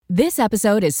This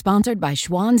episode is sponsored by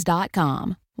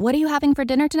Schwans.com. What are you having for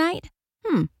dinner tonight?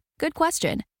 Good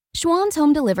question. Schwans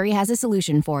Home Delivery has a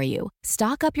solution for you.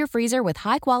 Stock up your freezer with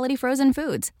high-quality frozen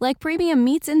foods like premium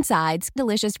meats and sides,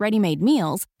 delicious ready-made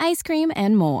meals, ice cream,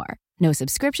 and more. No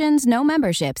subscriptions, no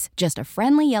memberships, just a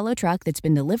friendly yellow truck that's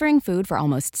been delivering food for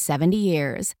almost 70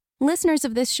 years. Listeners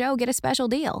of this show get a special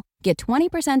deal. Get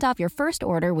 20% off your first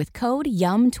order with code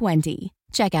YUM20.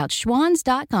 Check out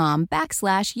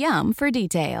schwans.com/YUM for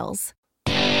details.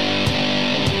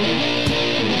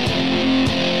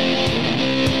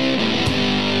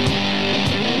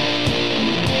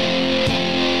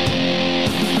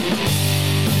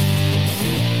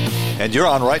 And you're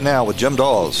on right now with Jim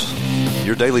Dawes,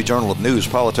 your daily journal of news,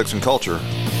 politics, and culture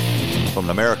from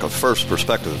an America First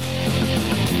perspective.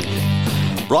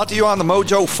 Brought to you on the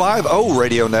Mojo 50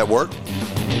 radio network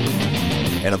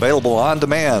and available on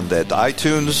demand at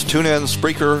iTunes, TuneIn,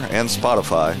 Spreaker, and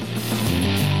Spotify.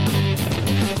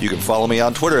 You can follow me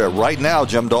on Twitter at Right Now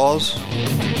Jim Dawes.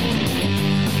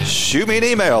 Shoot me an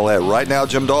email at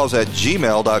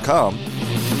rightnowjimdawes@gmail.com.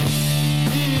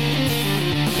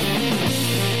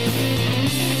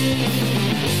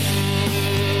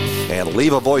 And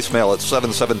leave a voicemail at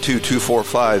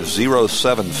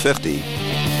 772-245-0750.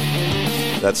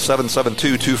 That's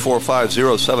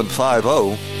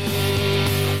 772-245-0750.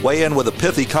 Weigh in with a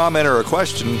pithy comment or a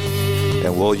question,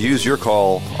 and we'll use your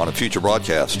call on a future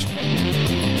broadcast.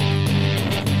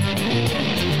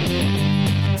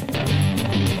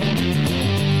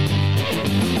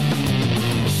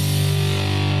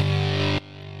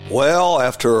 Well,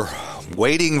 after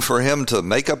waiting for him to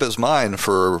make up his mind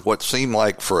for what seemed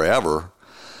like forever,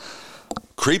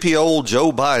 creepy old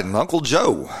Joe Biden, Uncle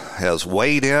Joe, has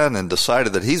weighed in and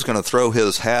decided that he's going to throw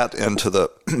his hat into the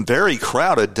very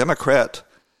crowded Democrat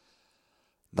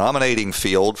nominating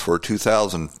field for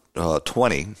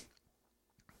 2020.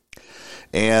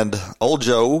 And old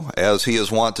Joe, as he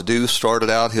is wont to do, started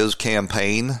out his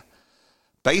campaign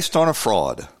based on a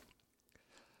fraud.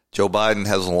 Joe Biden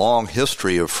has a long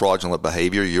history of fraudulent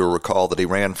behavior. You'll recall that he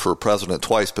ran for president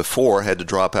twice before, had to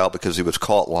drop out because he was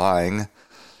caught lying.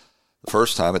 The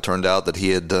first time, it turned out that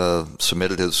he had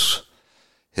submitted his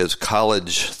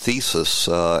college thesis,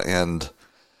 and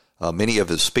many of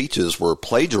his speeches were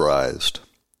plagiarized.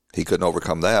 He couldn't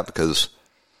overcome that because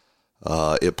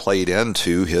it played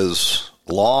into his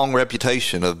long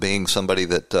reputation of being somebody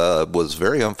that was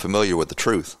very unfamiliar with the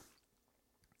truth.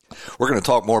 We're going to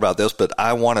talk more about this, but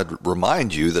I want to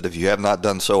remind you that if you have not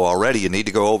done so already, you need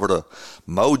to go over to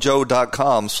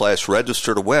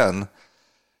mojo.com/register to win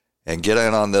and get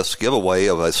in on this giveaway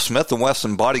of a Smith &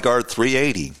 Wesson Bodyguard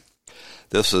 380.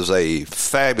 This is a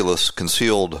fabulous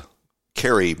concealed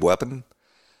carry weapon,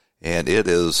 and it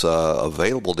is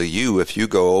available to you if you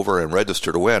go over and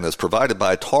register to win. It's provided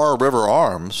by Tar River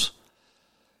Arms.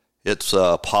 It's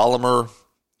a polymer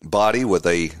body with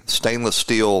a stainless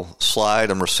steel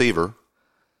slide and receiver.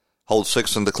 Holds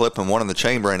 6 in the clip and 1 in the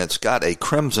chamber, and it's got a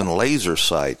crimson laser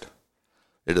sight.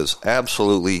 It is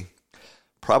absolutely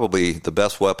probably the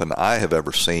best weapon I have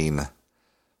ever seen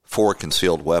for a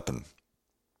concealed weapon.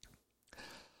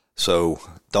 So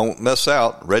don't miss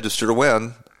out. Register to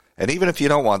win. And even if you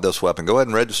don't want this weapon, go ahead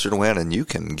and register to win, and you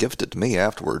can gift it to me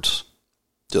afterwards.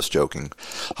 Just joking.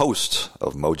 Hosts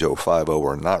of Mojo 50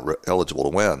 are not eligible to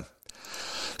win.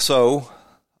 So,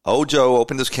 Joe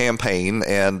opened his campaign,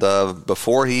 and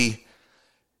before he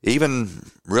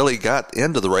even really got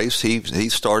into the race, he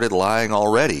started lying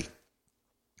already.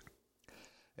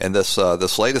 And this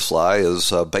latest lie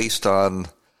is based on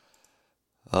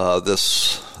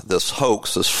this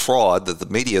hoax, this fraud that the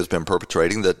media has been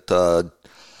perpetrating, that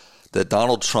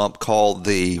Donald Trump called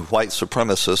the white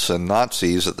supremacists and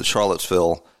Nazis at the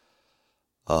Charlottesville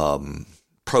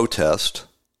protest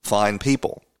fine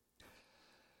people.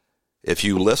 If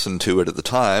you listened to it at the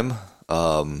time,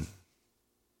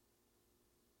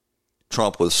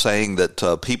 Trump was saying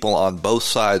that people on both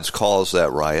sides caused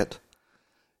that riot.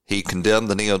 He condemned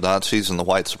the neo-Nazis and the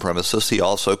white supremacists. He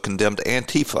also condemned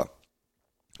Antifa,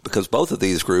 because both of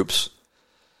these groups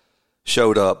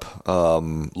showed up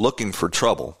looking for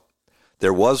trouble.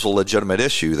 There was a legitimate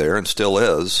issue there, and still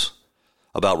is,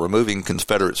 about removing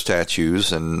Confederate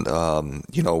statues and,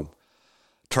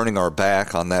 turning our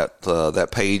back on that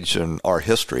page in our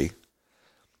history.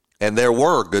 And there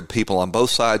were good people on both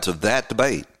sides of that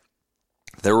debate.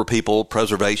 There were people,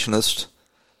 preservationists,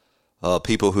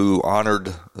 people who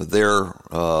honored their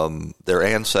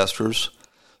ancestors,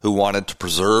 who wanted to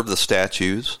preserve the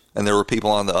statues. And there were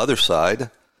people on the other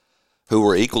side who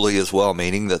were equally as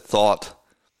well-meaning, that thought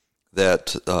that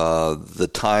the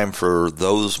time for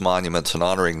those monuments and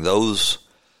honoring those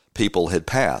people had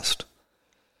passed.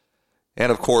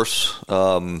 And, of course,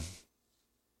 the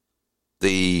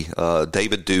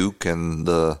David Duke and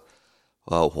the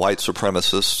white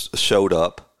supremacists showed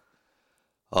up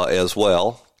as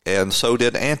well, and so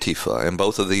did Antifa. And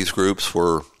both of these groups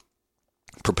were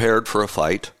prepared for a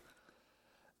fight.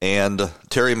 And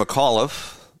Terry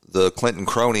McAuliffe, the Clinton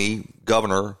crony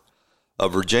governor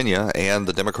of Virginia, and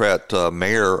the Democrat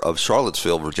mayor of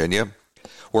Charlottesville, Virginia,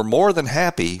 were more than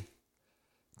happy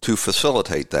to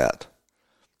facilitate that.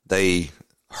 They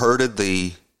herded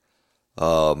the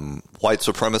white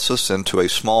supremacists into a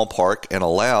small park and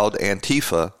allowed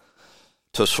Antifa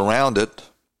to surround it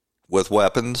with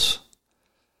weapons,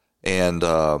 and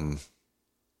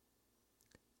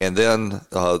then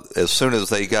as soon as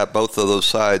they got both of those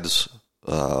sides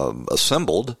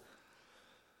assembled,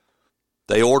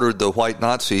 they ordered the white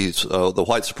Nazis, the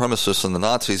white supremacists and the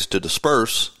Nazis to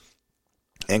disperse,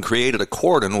 and created a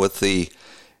cordon with the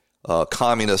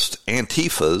communist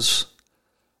Antifas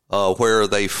where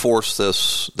they forced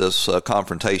this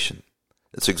confrontation.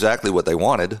 It's exactly what they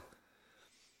wanted.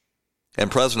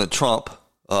 And President Trump,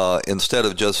 instead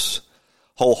of just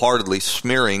wholeheartedly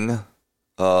smearing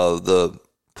the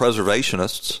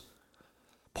preservationists,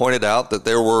 pointed out that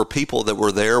there were people that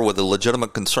were there with a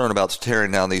legitimate concern about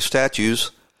tearing down these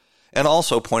statues, and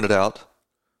also pointed out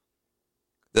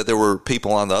that there were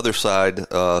people on the other side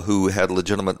who had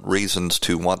legitimate reasons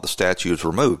to want the statues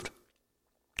removed.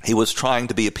 He was trying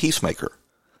to be a peacemaker.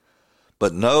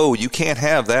 But no, you can't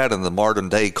have that in the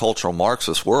modern-day cultural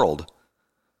Marxist world.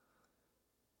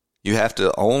 You have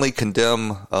to only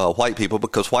condemn white people,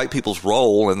 because white people's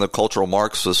role in the cultural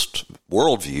Marxist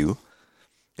worldview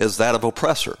is that of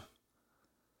oppressor.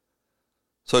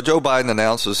 So Joe Biden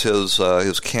announces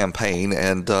his campaign,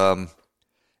 and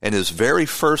his very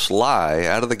first lie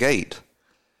out of the gate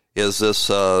is this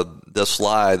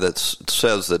lie that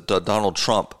says that Donald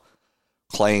Trump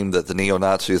claimed that the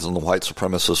neo-Nazis and the white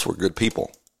supremacists were good people.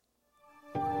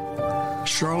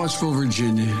 Charlottesville,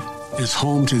 Virginia is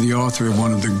home to the author of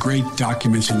one of the great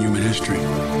documents in human history.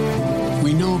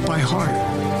 We know it by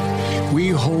heart. We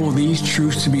hold these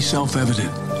truths to be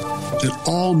self-evident, that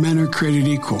all men are created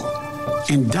equal,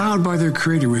 endowed by their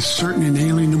Creator with certain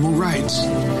inalienable rights.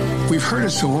 We've heard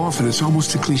it so often, it's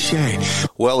almost a cliche.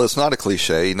 Well, it's not a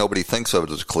cliche. Nobody thinks of it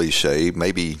as a cliche.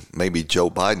 Maybe Joe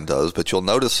Biden does, but you'll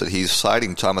notice that he's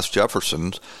citing Thomas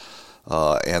Jefferson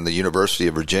and the University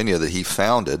of Virginia that he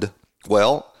founded.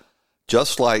 Well,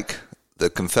 just like the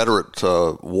Confederate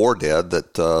war dead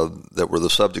that were the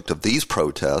subject of these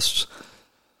protests,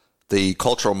 the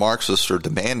cultural Marxists are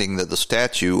demanding that the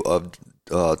statue of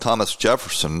Thomas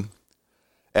Jefferson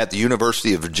at the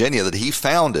University of Virginia that he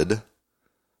founded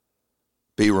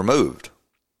be removed.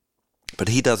 But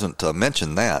he doesn't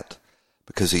mention that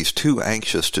because he's too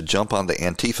anxious to jump on the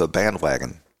Antifa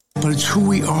bandwagon. But it's who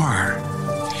we are.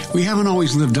 We haven't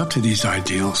always lived up to these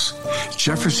ideals.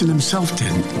 Jefferson himself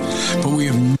didn't. But we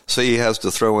have... See, he has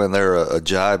to throw in there a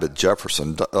jibe at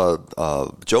Jefferson.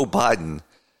 Joe Biden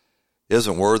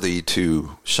isn't worthy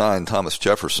to shine Thomas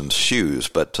Jefferson's shoes,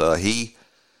 but he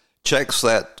checks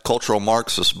that cultural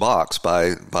Marxist box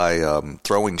by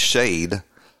throwing shade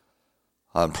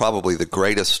on probably the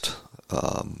greatest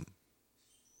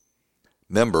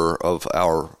member of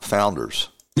our founders.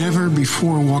 Never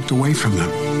before walked away from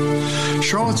them.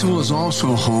 Charlottesville is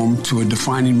also home to a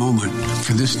defining moment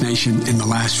for this nation in the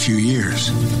last few years.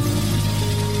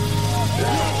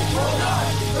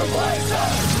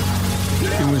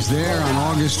 It was there on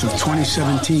August of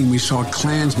 2017 we saw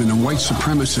Klansmen and white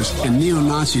supremacists and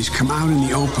neo-Nazis come out in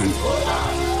the open.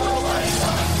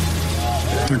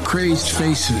 Their crazed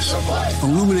faces,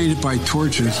 illuminated by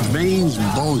torches, veins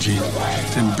bulging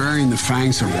and bearing the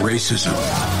fangs of racism,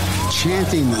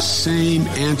 chanting the same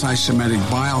anti-Semitic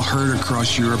bile heard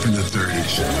across Europe in the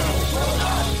 30s.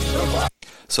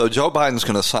 So Joe Biden's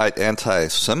going to cite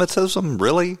anti-Semitism?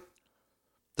 Really?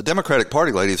 The Democratic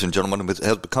Party, ladies and gentlemen,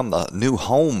 has become the new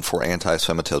home for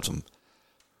anti-Semitism.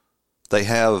 They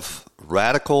have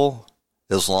radical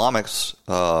Islamic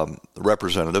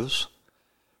representatives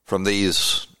from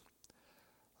these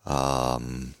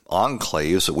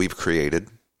enclaves that we've created,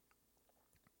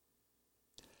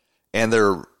 and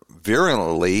they're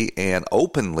virulently and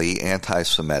openly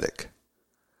anti-Semitic.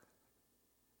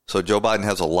 So Joe Biden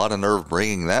has a lot of nerve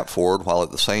bringing that forward, while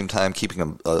at the same time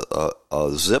keeping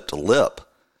a zipped lip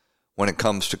when it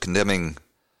comes to condemning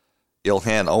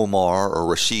Ilhan Omar or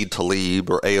Rashid Tlaib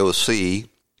or AOC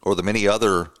or the many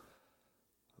other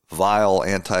vile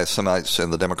anti-Semites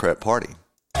in the Democrat Party.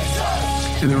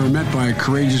 And they were met by a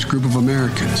courageous group of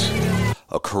Americans.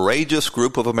 A courageous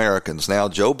group of Americans. Now,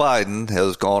 Joe Biden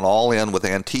has gone all in with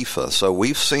Antifa. So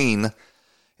we've seen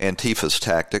Antifa's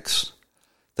tactics.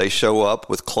 They show up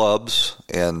with clubs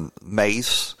and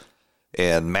mace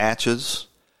and matches.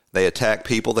 They attack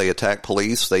people. They attack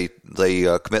police. They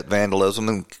commit vandalism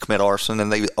and commit arson,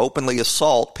 and they openly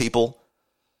assault people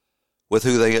with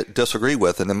who they disagree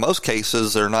with. And in most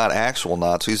cases, they're not actual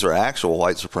Nazis. They're actual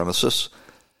white supremacists.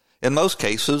 In most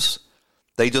cases,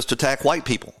 they just attack white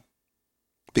people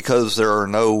because there are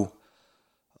no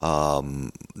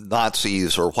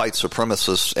Nazis or white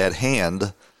supremacists at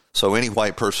hand, so any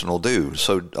white person will do.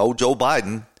 So Joe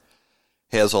Biden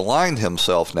has aligned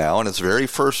himself now in his very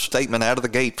first statement out of the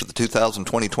gate for the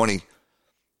 2020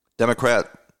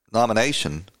 Democrat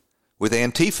nomination with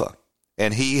Antifa.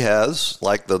 And he has,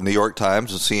 like the New York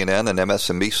Times and CNN and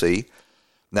MSNBC,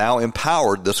 now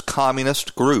empowered this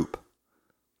communist group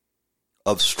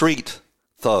of street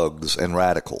thugs and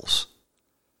radicals.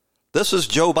 This is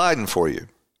Joe Biden for you.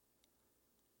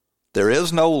 There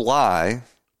is no lie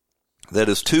that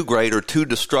is too great or too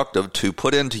destructive to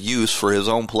put into use for his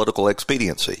own political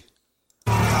expediency.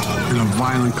 And a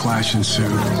violent clash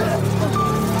ensued.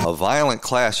 A violent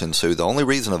clash ensued. The only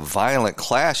reason a violent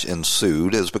clash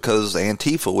ensued is because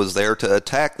Antifa was there to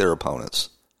attack their opponents.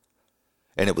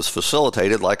 And it was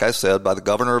facilitated, like I said, by the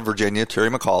governor of Virginia, Terry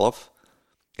McAuliffe,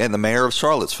 and the mayor of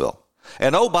Charlottesville.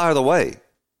 And oh, by the way,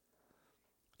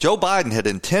 Joe Biden had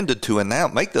intended to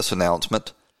make this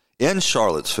announcement in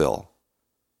Charlottesville.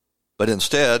 But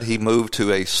instead, he moved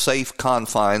to a safe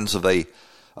confines of a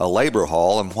labor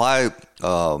hall. And why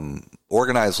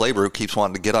organized labor keeps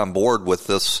wanting to get on board with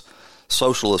this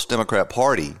Socialist Democrat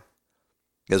Party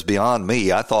is beyond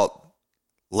me. I thought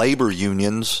labor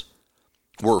unions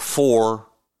were for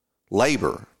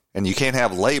labor. And you can't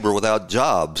have labor without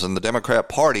jobs. And the Democrat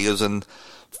Party is in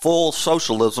full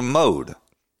socialism mode.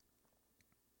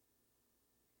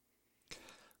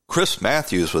 Chris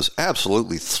Matthews was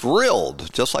absolutely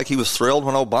thrilled, just like he was thrilled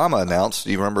when Obama announced.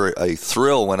 You remember a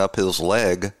thrill went up his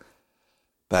leg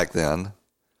back then.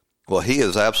 Well, he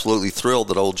is absolutely thrilled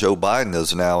that old Joe Biden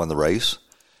is now in the race,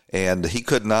 and he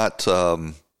could not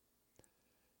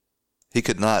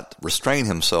restrain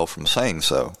himself from saying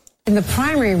so. In the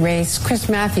primary race, Chris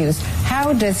Matthews,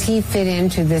 how does he fit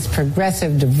into this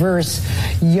progressive, diverse,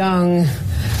 young,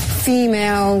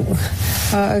 female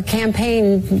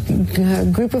campaign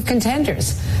group of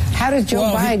contenders? How does Joe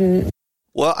Biden...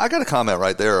 Well, I got a comment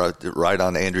right there, right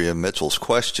on Andrea Mitchell's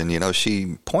question. You know,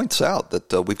 she points out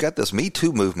that we've got this Me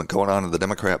Too movement going on in the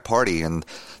Democrat Party, and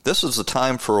this is the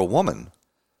time for a woman.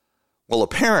 Well,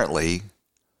 apparently,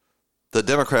 the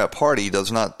Democrat Party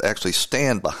does not actually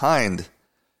stand behind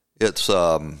its... they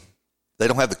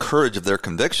don't have the courage of their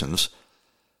convictions,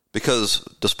 because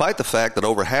despite the fact that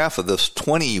over half of this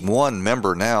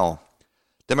 21-member now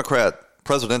Democrat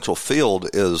presidential field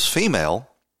is female,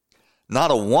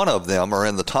 not a one of them are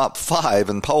in the top 5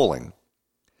 in polling.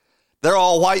 They're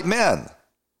all white men.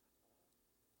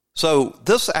 So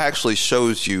this actually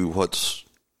shows you what's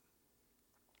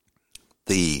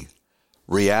the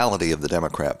reality of the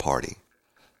Democrat Party.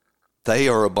 They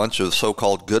are a bunch of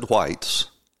so-called good whites,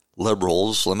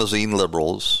 liberals, limousine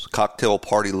liberals, cocktail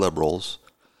party liberals,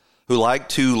 who like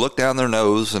to look down their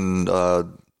nose and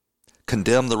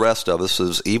condemn the rest of us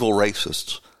as evil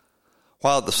racists,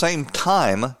 while at the same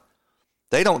time,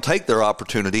 they don't take their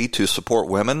opportunity to support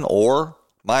women or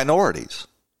minorities.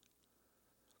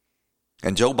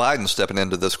 And Joe Biden stepping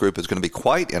into this group is going to be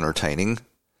quite entertaining,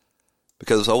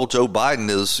 because old Joe Biden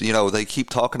is, you know, they keep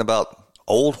talking about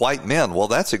old white men. Well,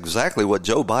 that's exactly what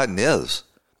Joe Biden is.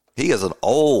 He is an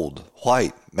old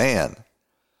white man.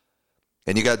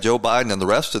 And you got Joe Biden and the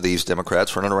rest of these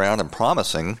Democrats running around and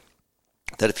promising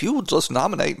that if you will just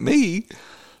nominate me,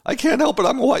 I can't help it,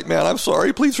 I'm a white man, I'm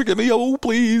sorry, please forgive me, oh,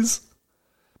 please.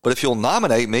 But if you'll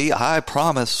nominate me, I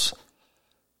promise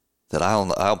that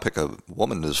I'll pick a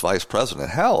woman as vice president.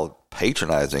 How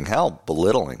patronizing, how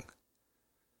belittling.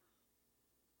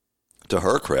 To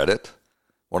her credit,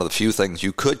 one of the few things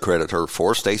you could credit her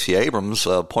for, Stacey Abrams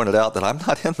pointed out that I'm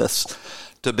not in this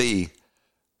to be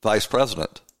vice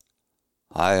president.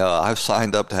 I've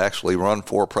signed up to actually run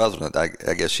for president. I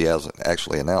guess she hasn't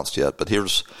actually announced yet. But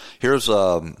here's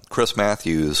Chris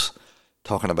Matthews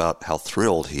talking about how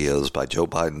thrilled he is by Joe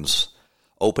Biden's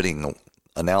opening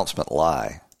announcement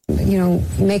lie. You know,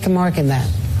 make a mark in that.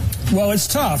 Well, it's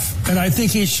tough, and I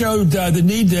think he showed the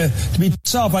need to be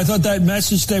himself. I thought that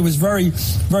message today was very,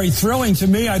 very thrilling to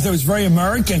me. I thought it was very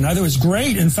American. I thought it was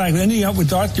great. In fact, ending up with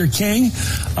Dr. King,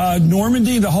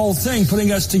 Normandy, the whole thing,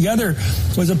 putting us together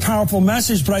was a powerful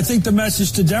message. But I think the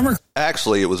message to Democrats...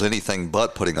 Actually, it was anything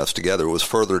but putting us together. It was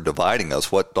further dividing us.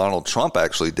 What Donald Trump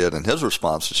actually did in his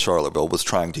response to Charlottesville was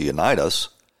trying to unite us,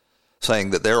 saying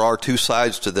that there are two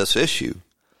sides to this issue.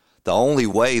 The only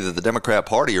way that the Democrat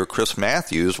Party or Chris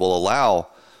Matthews will allow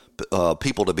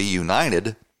people to be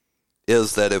united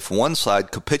is that if one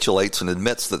side capitulates and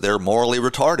admits that they're morally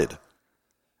retarded,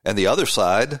 and the other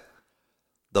side,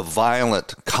 the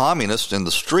violent communists in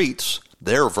the streets,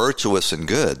 they're virtuous and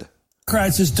good.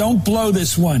 Democrats is don't blow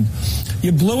this one.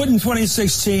 You blew it in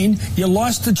 2016. You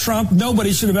lost to Trump.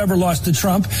 Nobody should have ever lost to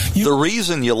Trump. The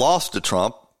reason you lost to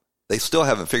Trump, they still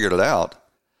haven't figured it out,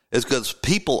 is because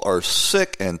people are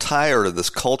sick and tired of this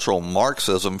cultural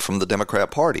Marxism from the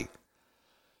Democrat Party.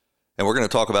 And we're going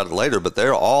to talk about it later, but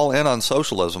they're all in on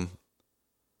socialism.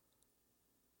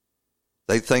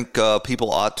 They think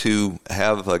people ought to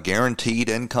have a guaranteed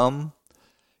income,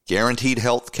 guaranteed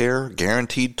health care,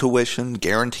 guaranteed tuition,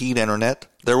 guaranteed internet.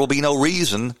 There will be no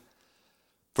reason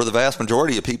for the vast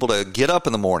majority of people to get up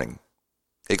in the morning,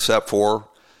 except for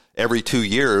every 2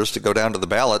 years to go down to the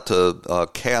ballot to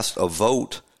cast a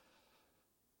vote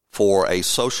for a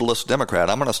socialist Democrat.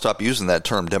 I'm going to stop using that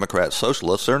term, Democrat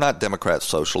socialist. They're not Democrat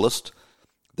socialist.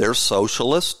 They're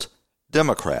socialist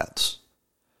Democrats.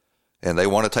 And they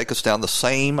want to take us down the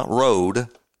same road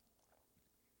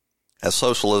as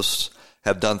socialists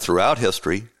have done throughout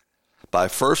history by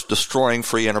first destroying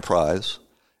free enterprise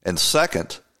and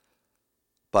second,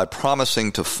 by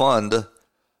promising to fund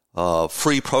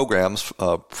free programs,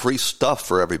 free stuff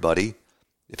for everybody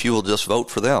if you will just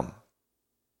vote for them.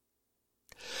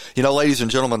 You know, ladies and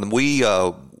gentlemen, we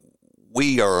are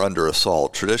under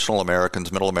assault. Traditional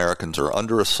Americans, middle Americans are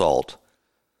under assault.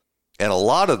 And a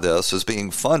lot of this is being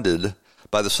funded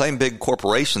by the same big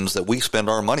corporations that we spend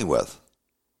our money with,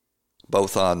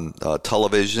 both on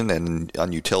television and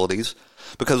on utilities.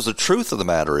 Because the truth of the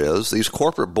matter is these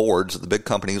corporate boards of the big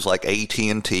companies like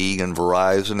AT&T and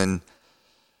Verizon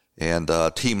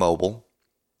and T-Mobile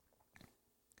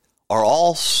are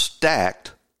all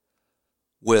stacked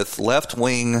with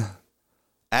left-wing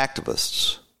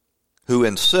activists who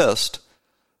insist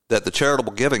that the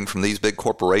charitable giving from these big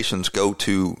corporations go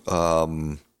to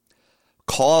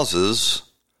causes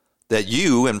that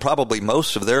you and probably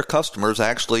most of their customers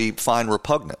actually find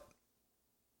repugnant.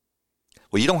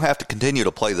 Well, you don't have to continue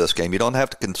to play this game. You don't have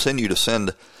to continue to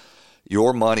send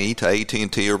your money to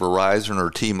AT&T or Verizon or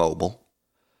T-Mobile.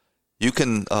 You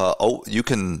can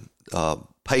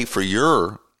pay for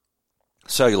your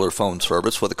cellular phone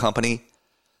service with a company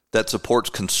that supports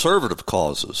conservative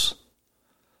causes.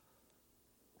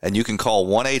 And you can call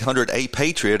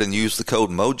 1-800-8-PATRIOT and use the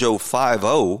code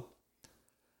MOJO50,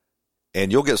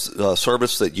 and you'll get a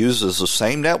service that uses the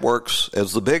same networks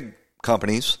as the big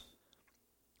companies,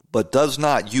 but does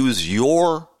not use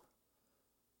the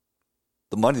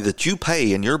money that you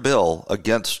pay in your bill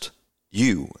against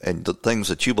you and the things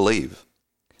that you believe.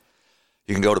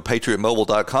 You can go to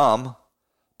patriotmobile.com,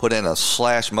 put in a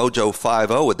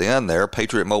 /Mojo50 at the end there,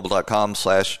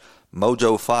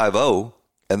 patriotmobile.com/Mojo50,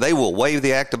 and they will waive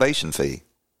the activation fee.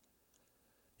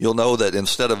 You'll know that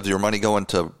instead of your money going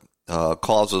to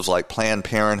causes like Planned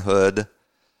Parenthood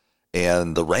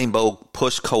and the Rainbow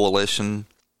Push Coalition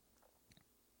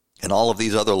and all of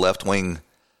these other left-wing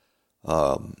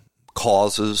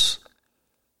causes,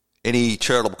 any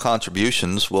charitable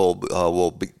contributions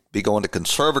will be going to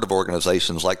conservative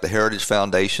organizations like the Heritage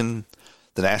Foundation,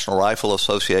 the National Rifle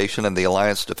Association, and the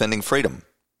Alliance Defending Freedom.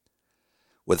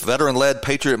 With veteran-led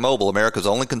Patriot Mobile, America's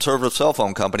only conservative cell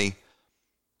phone company,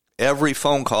 every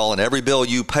phone call and every bill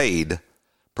you paid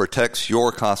protects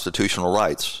your constitutional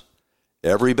rights.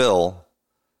 Every bill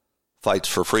fights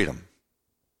for freedom.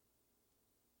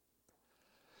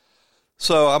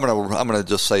 So I'm going to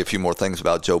just say a few more things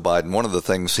about Joe Biden. One of the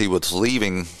things he was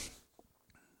leaving.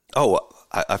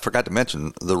 I forgot to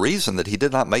mention the reason that he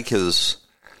did not make his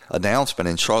announcement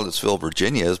in Charlottesville,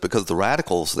 Virginia, is because the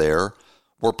radicals there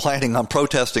were planning on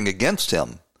protesting against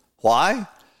him. Why?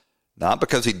 Not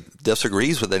because he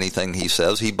disagrees with anything he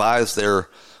says. He buys their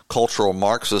cultural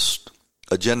Marxist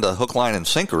agenda hook, line, and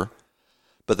sinker.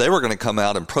 But they were going to come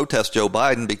out and protest Joe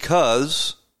Biden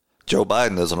because Joe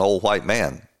Biden is an old white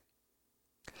man.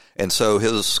 And so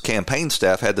his campaign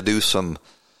staff had to do some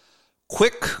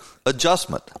quick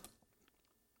adjustment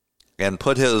and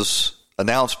put his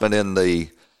announcement in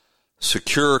the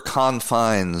secure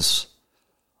confines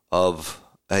of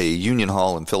a union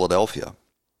hall in Philadelphia.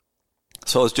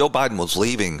 So as Joe Biden was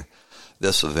leaving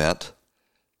this event,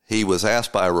 he was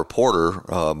asked by a reporter,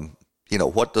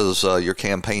 what does your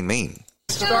campain mean?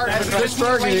 Start in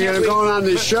Pittsburgh, and you're going to go on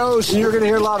these shows, and you're going to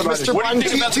hear a lot about it. Mr.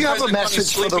 Biden, do you have a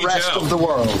message for the rest of the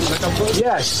world?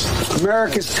 Yes.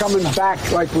 America's coming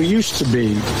back like we used to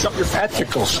be.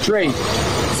 Ethical, straight,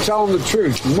 telling the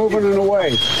truth, moving in a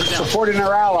way, supporting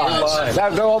our allies.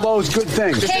 All those good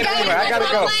things. Anyway, I got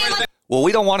to go. Well,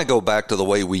 we don't want to go back to the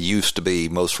way we used to be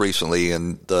most recently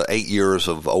in the 8 years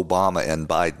of Obama and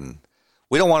Biden.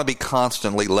 We don't want to be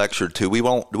constantly lectured to. We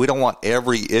don't want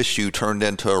every issue turned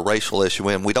into a racial issue,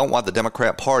 and we don't want the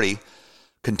Democrat Party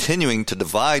continuing to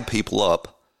divide people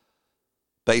up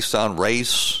based on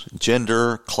race,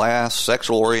 gender, class,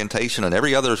 sexual orientation, and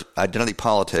every other identity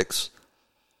politics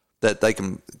that they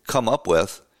can come up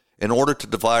with in order to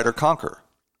divide or conquer.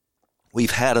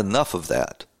 We've had enough of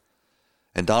that.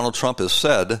 And Donald Trump has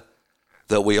said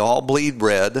that we all bleed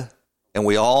red and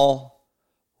we all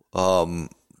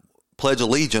pledge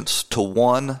allegiance to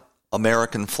one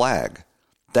American flag.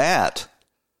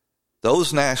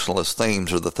 Those nationalist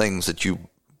themes are the things that you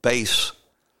base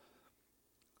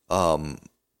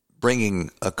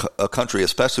bringing a country,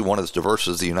 especially one as diverse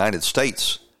as the United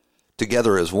States,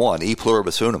 together as one, e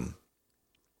pluribus unum.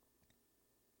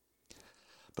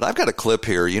 But I've got a clip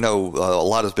here. A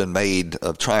lot has been made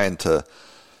of trying to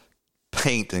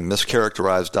paint and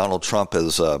mischaracterize Donald Trump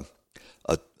as a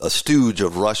stooge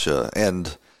of Russia.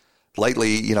 And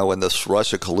lately, in this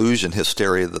Russia collusion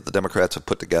hysteria that the Democrats have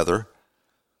put together,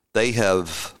 they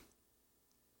have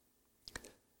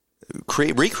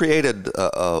recreated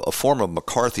a form of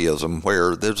McCarthyism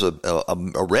where there's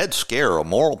a red scare, a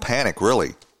moral panic,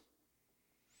 really,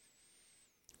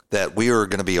 that we are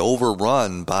going to be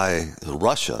overrun by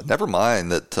Russia. Never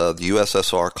mind that the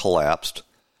USSR collapsed,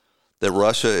 that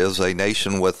Russia is a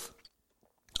nation with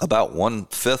about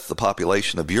 1/5 the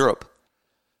population of Europe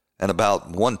and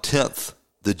about 1/10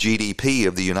 the GDP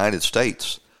of the United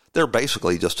States. They're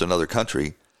basically just another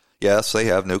country. Yes, they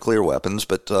have nuclear weapons,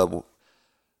 but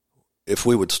if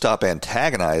we would stop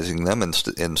antagonizing them and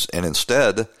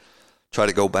instead try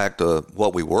to go back to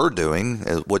what we were doing,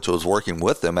 which was working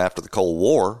with them after the Cold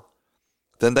War,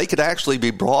 then they could actually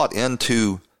be brought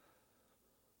into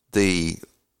the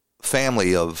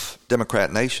family of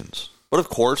Democrat nations. But of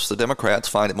course, the Democrats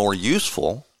find it more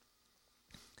useful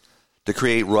to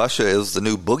create Russia as the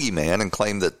new boogeyman and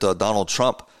claim that Donald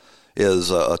Trump is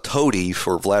a toady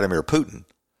for Vladimir Putin.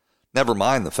 Never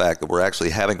mind the fact that we're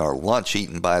actually having our lunch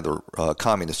eaten by the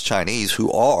communist Chinese,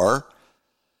 who are,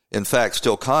 in fact,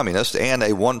 still communist and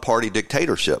a one-party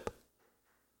dictatorship.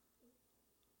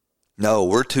 No,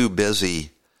 we're too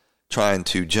busy trying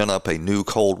to gin up a new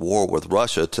Cold War with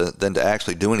Russia than to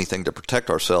actually do anything to protect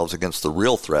ourselves against the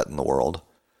real threat in the world.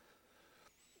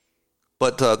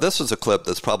 But this is a clip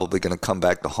that's probably going to come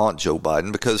back to haunt Joe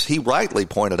Biden, because he rightly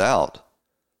pointed out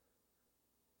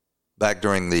back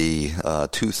during the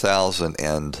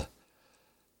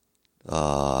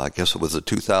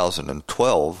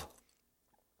 2012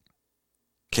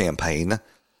 campaign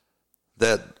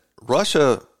that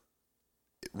Russia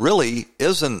really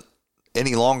isn't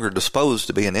any longer disposed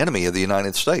to be an enemy of the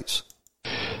United States.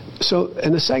 So,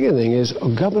 and the second thing is,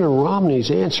 Governor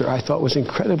Romney's answer I thought was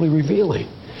incredibly revealing.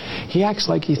 He acts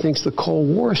like he thinks the Cold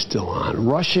War is still on.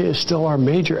 Russia is still our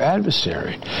major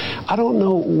adversary. I don't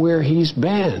know where he's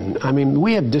been. I mean,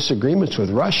 we have disagreements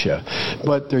with Russia,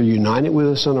 but they're united with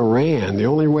us on Iran. The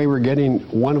only way we're getting,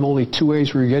 one of only two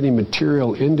ways we're getting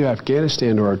material into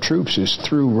Afghanistan to our troops is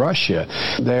through Russia.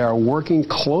 They are working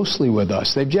closely with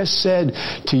us. They've just said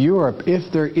to Europe,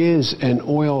 if there is an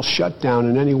oil shutdown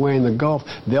in any way in the Gulf,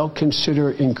 they'll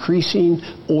consider increasing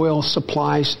oil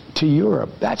supplies to Europe.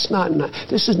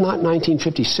 This is not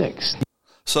 1956.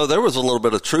 So there was a little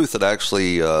bit of truth that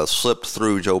actually slipped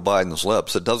through Joe Biden's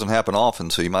lips. It doesn't happen often,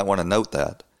 so you might want to note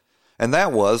that. And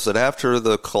that was that after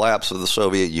the collapse of the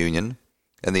Soviet Union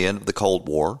and the end of the Cold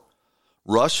War,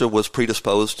 Russia was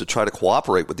predisposed to try to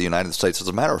cooperate with the United States. As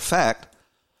a matter of fact,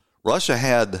 Russia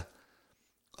had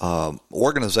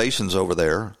organizations over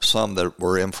there, some that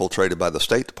were infiltrated by the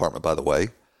State Department, by the way,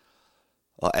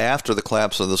 after the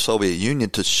collapse of the Soviet Union,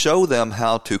 to show them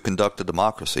how to conduct a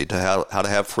democracy, to how to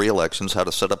have free elections, how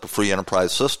to set up a free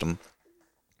enterprise system.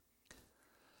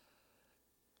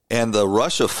 And the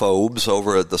Russia-phobes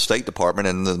over at the State Department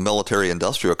and the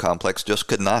military-industrial complex just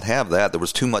could not have that. There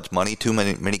was too much money, too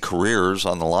many careers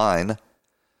on the line.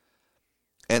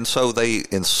 And so they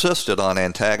insisted on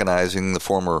antagonizing the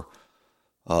former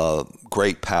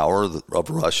great power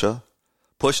of Russia,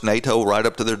 pushed NATO right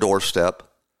up to their doorstep,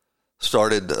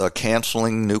 started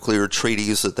canceling nuclear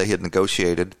treaties that they had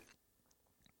negotiated,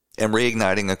 and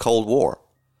reigniting a Cold War.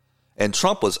 And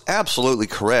Trump was absolutely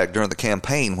correct during the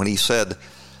campaign when he said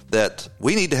that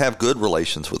we need to have good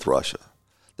relations with Russia.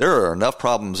 There are enough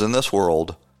problems in this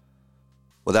world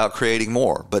without creating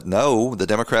more. But no, the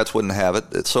Democrats wouldn't have it.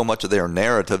 It's so much of their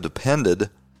narrative depended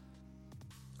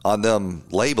on them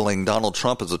labeling Donald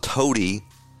Trump as a toady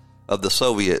of the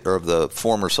Soviet or of the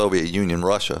former Soviet Union,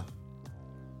 Russia.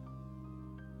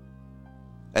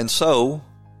 And so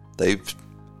they've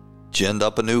ginned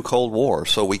up a new Cold War.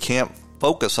 So we can't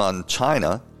focus on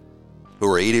China,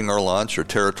 who are eating our lunch or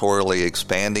territorially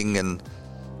expanding in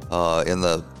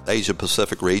the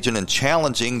Asia-Pacific region and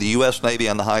challenging the U.S. Navy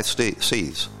on the high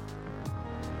seas.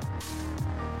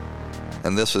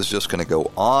 And this is just going to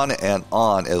go on and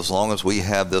on as long as we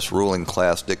have this ruling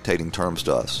class dictating terms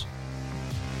to us.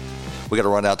 We got to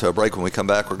run out to a break. When we come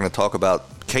back, we're going to talk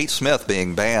about Kate Smith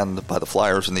being banned by the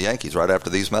Flyers and the Yankees right after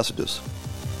these messages.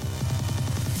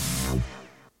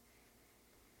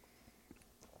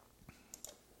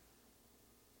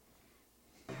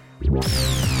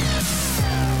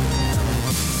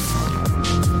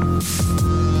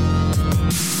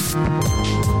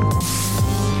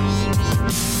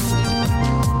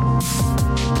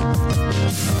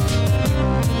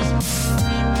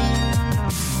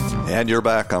 And you're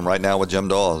back. I'm Right Now with Jim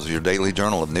Dawes, your daily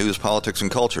journal of news, politics, and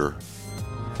culture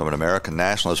from an American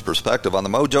nationalist perspective on the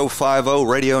Mojo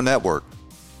 50 radio network.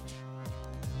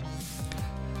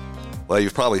 Well,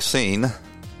 you've probably seen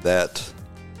that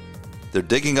they're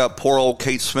digging up poor old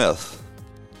Kate Smith,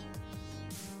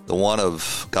 the one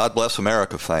of God Bless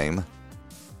America fame,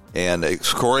 and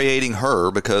excoriating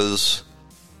her because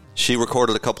she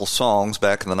recorded a couple songs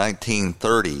back in the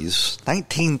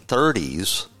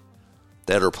 1930s,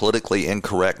 that are politically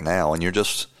incorrect now, and you're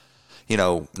just,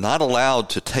 not allowed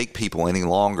to take people any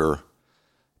longer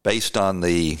based on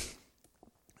the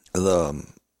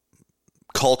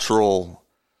cultural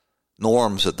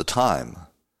norms at the time.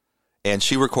 And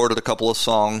she recorded a couple of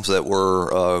songs that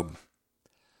were,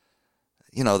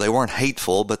 they weren't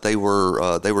hateful, but they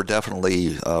were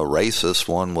definitely racist.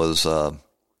 One was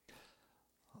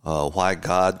Why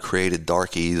God Created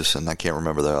Darkies, and I can't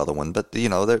remember the other one, but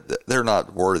they're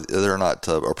not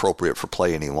appropriate for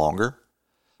play any longer.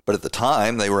 But at the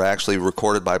time, they were actually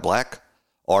recorded by black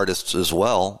artists as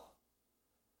well.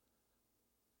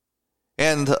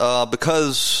 And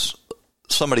because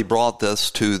somebody brought this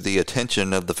to the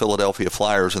attention of the Philadelphia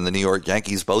Flyers and the New York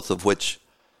Yankees, both of which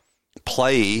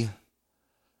play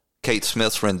Kate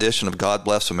Smith's rendition of God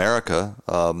Bless America,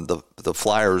 the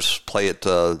Flyers play it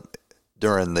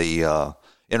during the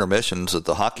intermissions at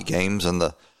the hockey games, and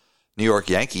the New York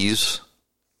Yankees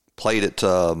played it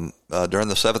during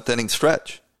the seventh inning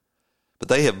stretch. But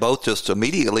they have both just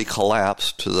immediately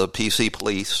collapsed to the PC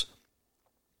police.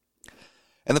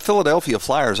 And the Philadelphia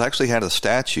Flyers actually had a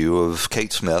statue of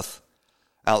Kate Smith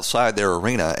outside their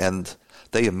arena, and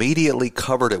they immediately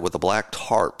covered it with a black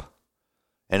tarp,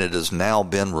 and it has now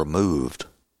been removed.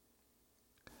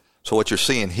 So what you're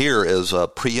seeing here is a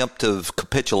preemptive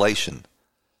capitulation.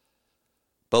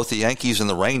 Both the Yankees and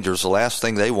the Rangers, the last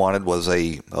thing they wanted was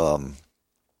a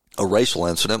racial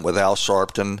incident with Al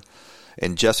Sharpton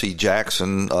and Jesse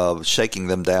Jackson shaking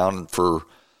them down for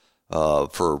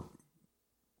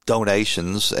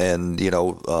donations and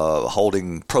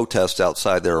holding protests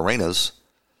outside their arenas.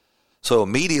 So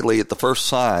immediately at the first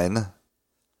sign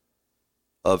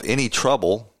of any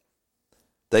trouble,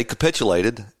 they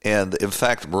capitulated and, in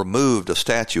fact, removed a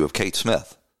statue of Kate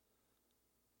Smith.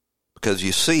 Because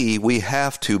you see, we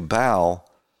have to bow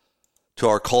to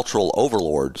our cultural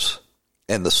overlords,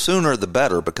 and the sooner the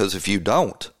better, because if you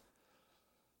don't,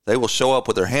 they will show up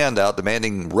with their hand out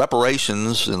demanding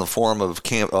reparations in the form of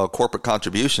corporate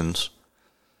contributions.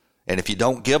 And if you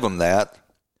don't give them that,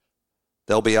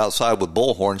 they'll be outside with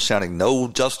bullhorns shouting, "No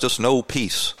justice, no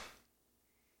peace."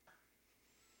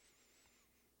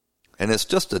 And it's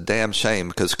just a damn shame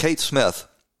because Kate Smith,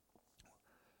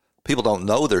 people don't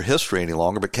know their history any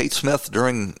longer, but Kate Smith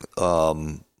during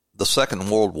the Second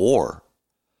World War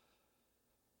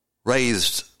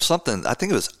raised something, I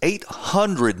think it was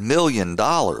 $800 million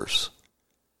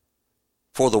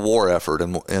for the war effort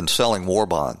and selling war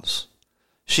bonds.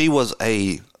 She was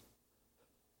a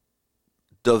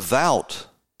devout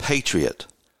patriot,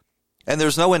 and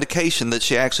there's no indication that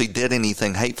she actually did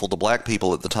anything hateful to black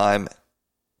people at the time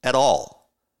at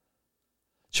all.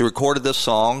 She recorded this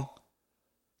song,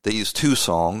 these two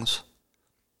songs,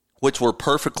 which were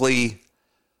perfectly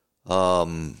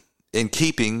in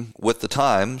keeping with the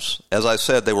times. As I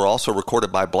said, they were also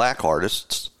recorded by black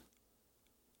artists.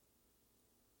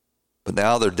 But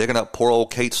now they're digging up poor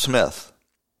old Kate Smith.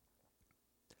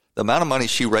 The amount of money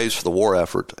she raised for the war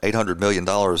effort, $800 million,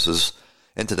 is,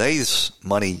 in today's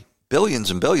money,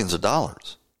 billions and billions of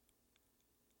dollars.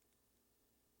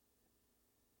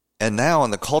 And now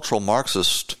in the cultural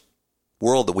Marxist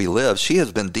world that we live, she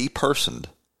has been depersoned.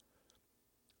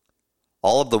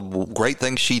 All of the great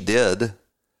things she did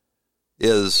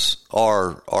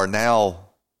are now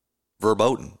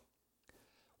verboten.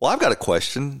 Well, I've got a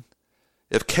question.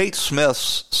 If Kate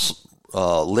Smith's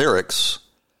lyrics,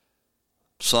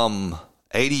 some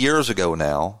 80 years ago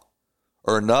now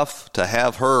are enough to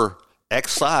have her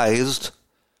excised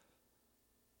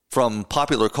from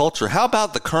popular culture. How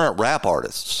about the current rap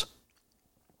artists?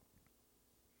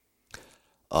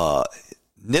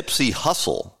 Nipsey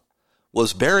Hussle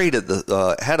was buried at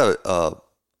the had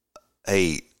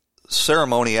a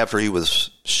ceremony after he was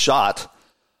shot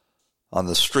on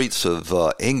the streets of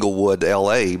Inglewood,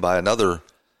 L.A. by another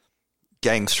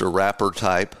gangster rapper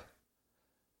type.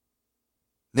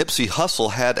 Nipsey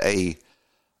Hussle had a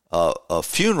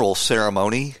funeral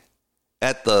ceremony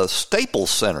at the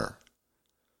Staples Center,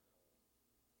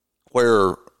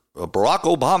 where Barack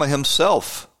Obama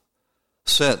himself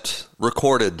sent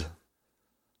recorded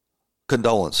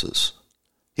condolences.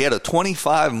 He had a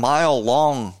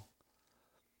 25-mile-long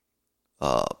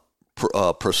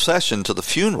procession to the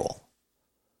funeral.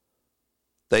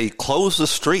 They closed the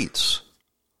streets.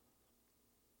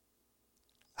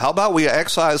 How about we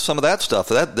excise some of that stuff?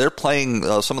 They're playing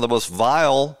some of the most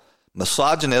vile,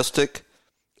 misogynistic,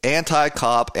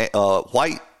 anti-cop,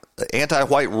 anti-white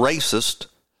racist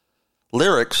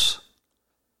lyrics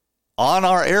on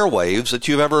our airwaves that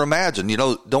you've ever imagined. You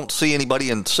know, don't see anybody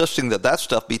insisting that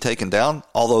stuff be taken down,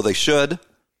 although they should.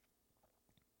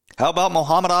 How about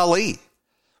Muhammad Ali?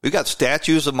 We've got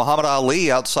statues of Muhammad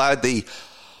Ali outside the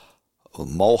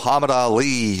Muhammad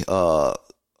Ali, I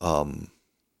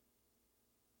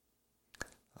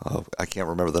can't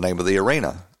remember the name of the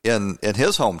arena, in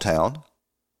his hometown.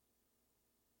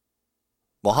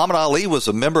 Muhammad Ali was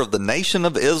a member of the Nation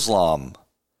of Islam,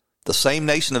 the same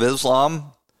Nation of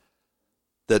Islam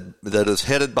that is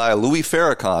headed by Louis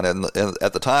Farrakhan, and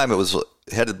at the time it was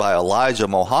headed by Elijah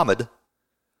Muhammad.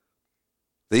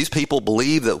 These people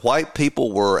believe that white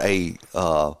people were a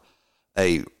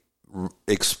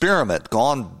experiment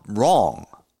gone wrong,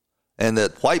 and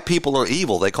that white people are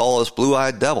evil. They call us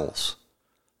blue-eyed devils.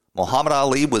 Muhammad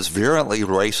Ali was virulently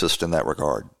racist in that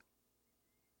regard.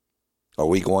 Are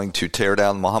we going to tear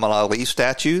down Muhammad Ali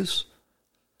statues?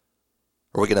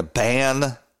 Are we going to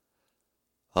ban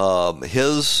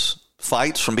his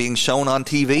fights from being shown on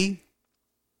TV?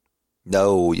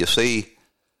 No, you see,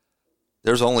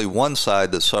 there's only one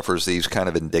side that suffers these kind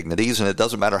of indignities, and it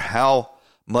doesn't matter how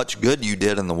much good you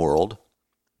did in the world.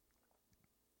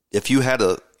 If you had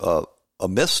a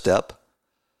misstep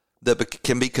that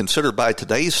can be considered by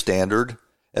today's standard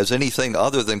as anything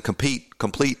other than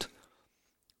complete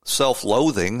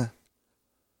self-loathing,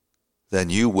 then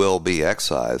you will be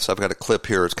excised. I've got a clip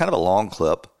here. It's kind of a long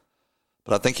clip,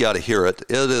 but I think you ought to hear it.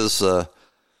 It is the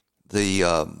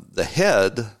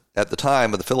head at the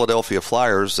time of the Philadelphia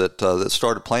Flyers that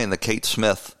started playing the Kate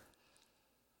Smith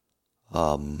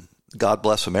God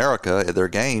Bless America at their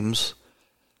games,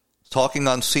 talking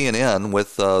on CNN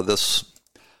with this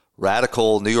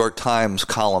radical New York Times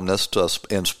columnist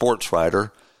and sports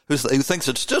writer who thinks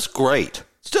it's just great.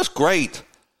 It's just great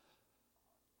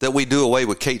that we do away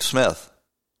with Kate Smith.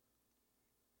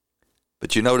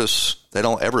 But you notice they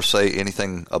don't ever say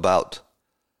anything about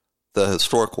the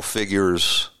historical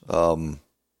figures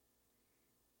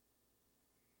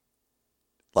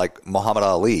like Muhammad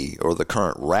Ali or the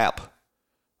current rap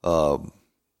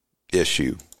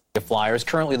issue. Flyers,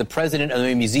 currently the president of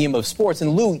the Museum of Sports.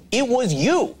 And Lou, it was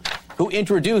you who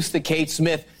introduced the Kate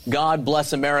Smith God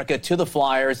Bless America to the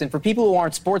Flyers. And for people who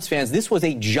aren't sports fans, this was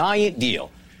a giant deal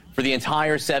for the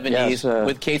entire 70s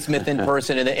with Kate Smith in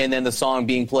person and then the song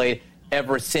being played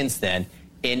ever since then.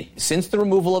 And since the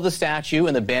removal of the statue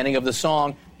and the banning of the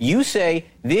song, you say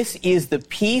this is the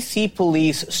PC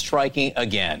police striking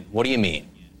again. What do you mean?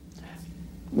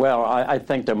 Well, I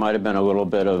think there might have been a little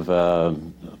bit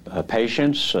of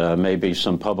patience, maybe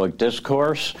some public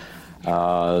discourse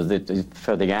for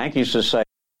the Yankees to say,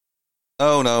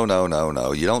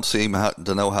 No. You don't seem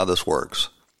to know how this works.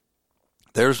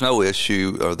 There's no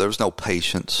issue or there's no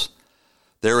patience.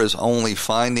 There is only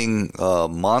finding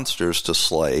monsters to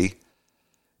slay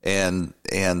and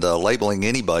labeling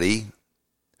anybody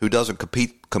who doesn't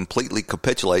completely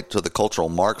capitulate to the cultural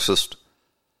Marxist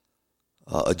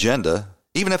agenda.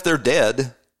 Even if they're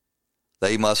dead,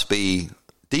 they must be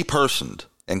depersoned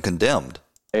and condemned.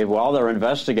 While they're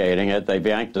investigating it, they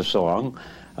yanked the song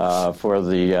for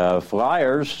the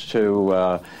Flyers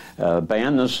to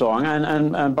ban the song.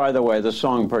 And by the way, the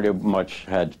song pretty much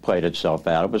had played itself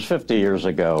out. It was 50 years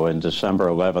ago in December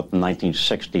 11th,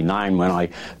 1969 when I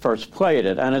first played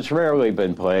it. And it's rarely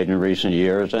been played in recent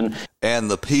years.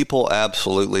 And the people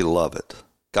absolutely love it.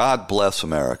 God bless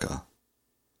America.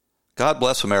 God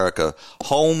bless America,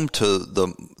 home to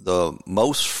the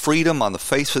most freedom on the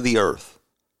face of the earth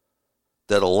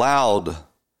that allowed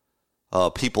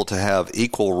people to have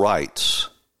equal rights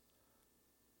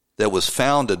that was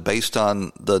founded based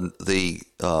on the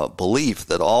belief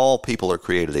that all people are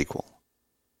created equal.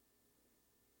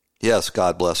 Yes,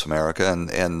 God bless America,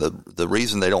 and the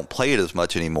reason they don't play it as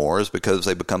much anymore is because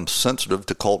they become sensitive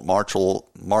to cult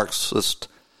Marxist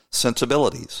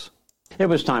sensibilities. It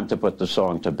was time to put the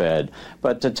song to bed,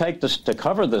 but to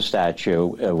cover the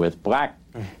statue with black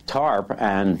tarp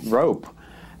and rope,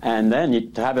 and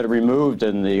then to have it removed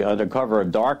under cover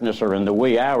of darkness or in the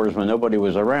wee hours when nobody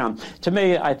was around, to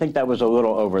me, I think that was a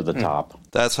little over the top.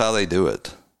 That's how they do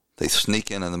it. They sneak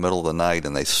in the middle of the night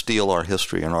and they steal our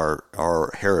history and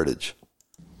our heritage.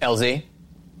 LZ?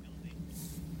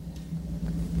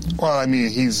 Well, I mean,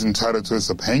 he's entitled to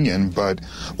his opinion, but...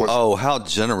 Oh, how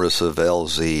generous of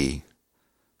LZ,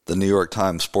 the New York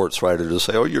Times sports writer, to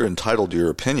say, oh, you're entitled to your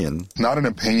opinion. Not an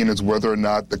opinion is whether or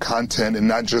not the content, and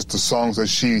not just the songs that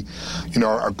she,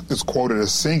 is quoted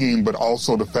as singing, but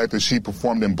also the fact that she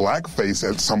performed in blackface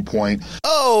at some point.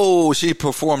 Oh, she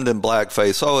performed in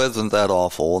blackface. Oh, isn't that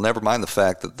awful? Never mind the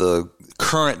fact that the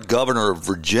current governor of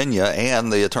Virginia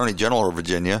and the attorney general of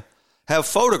Virginia have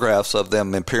photographs of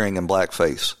them appearing in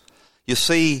blackface. You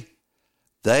see,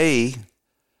 they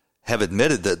have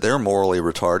admitted that they're morally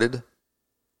retarded.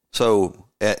 So,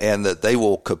 and that they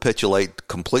will capitulate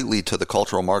completely to the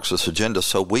cultural Marxist agenda.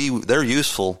 So they're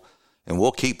useful, and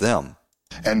we'll keep them.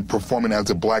 And performing as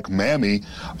a black mammy,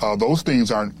 those things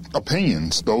aren't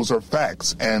opinions; those are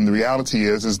facts. And the reality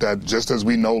is that just as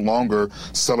we no longer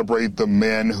celebrate the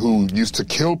men who used to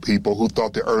kill people who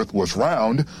thought the earth was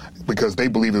round because they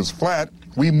believe it was flat,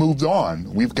 we moved on.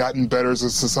 We've gotten better as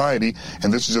a society,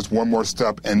 and this is just one more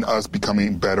step in us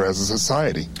becoming better as a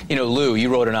society. Lou, you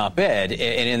wrote an op-ed,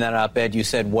 and in that op-ed you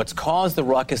said what's caused the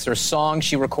ruckus are songs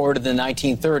she recorded in the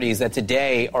 1930s that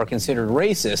today are considered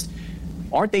racist.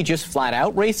 Aren't they just flat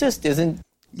out racist?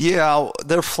 Yeah,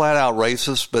 they're flat out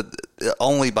racist, but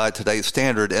only by today's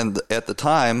standard. And at the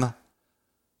time,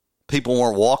 people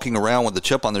weren't walking around with a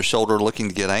chip on their shoulder looking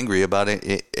to get angry about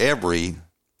every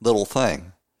little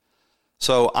thing.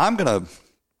 So I'm going to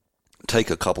take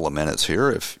a couple of minutes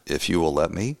here, if you will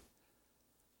let me,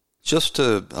 just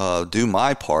to do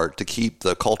my part to keep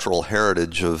the cultural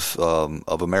heritage of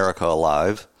America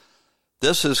alive.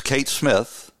 This is Kate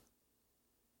Smith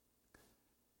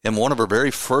in one of her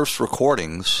very first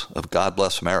recordings of God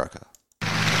Bless America.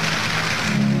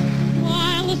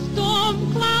 While the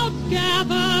storm clouds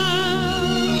gather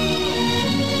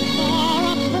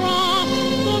far across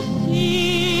the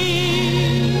sea,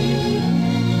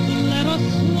 let us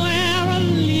swear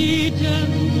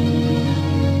allegiance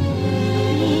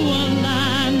to a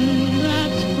land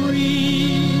that's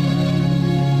free.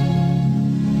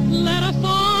 Let us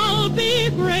all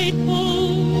be grateful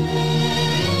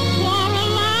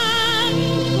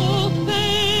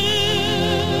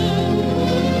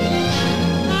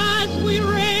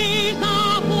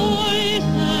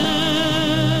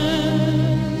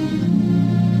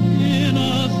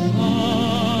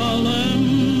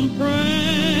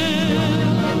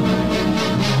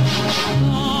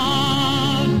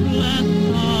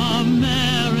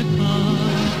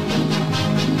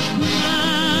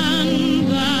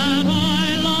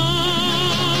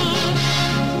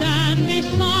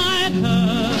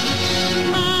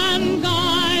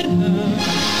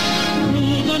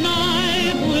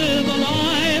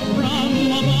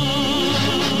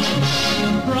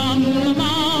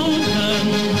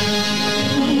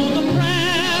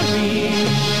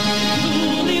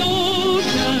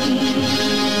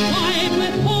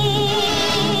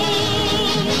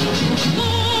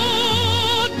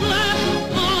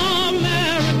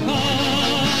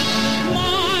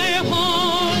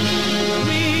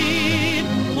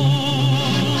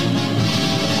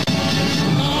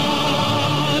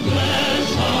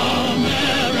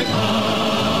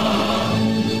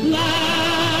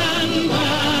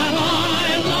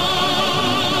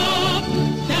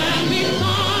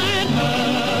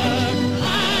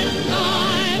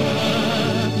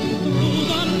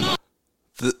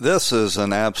This is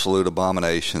an absolute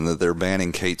abomination that they're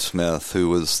banning Kate Smith, who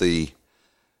was the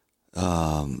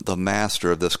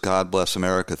master of this God Bless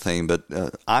America theme. But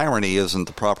irony isn't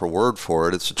the proper word for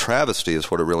it. It's a travesty is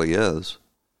what it really is.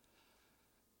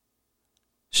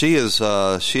 She has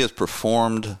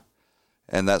performed,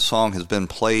 and that song has been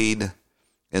played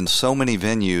in so many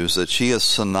venues that she is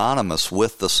synonymous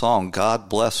with the song God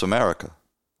Bless America.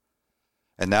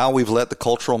 And now we've let the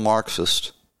cultural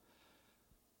Marxist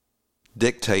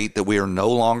dictate that we are no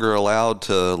longer allowed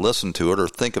to listen to it or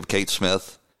think of Kate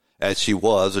Smith as she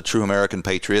was, a true American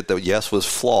patriot that, yes, was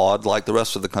flawed like the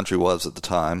rest of the country was at the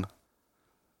time.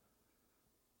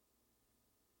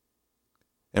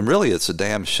 And really, it's a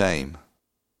damn shame.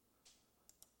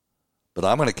 But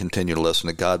I'm going to continue to listen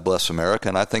to God Bless America,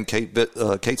 and I think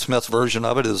Kate Smith's version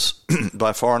of it is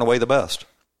by far and away the best.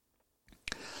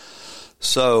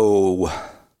 So,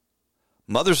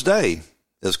 Mother's Day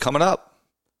is coming up.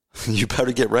 You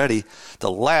better get ready.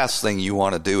 The last thing you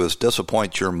want to do is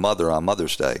disappoint your mother on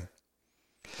Mother's Day.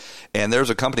 And there's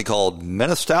a company called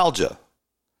Menostalgia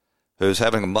who's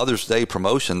having a Mother's Day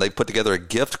promotion. They put together a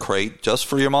gift crate just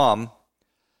for your mom.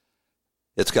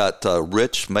 It's got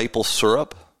rich maple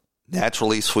syrup,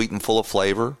 naturally sweet and full of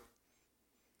flavor.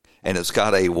 And it's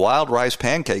got a wild rice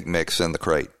pancake mix in the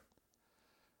crate.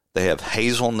 They have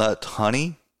hazelnut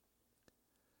honey,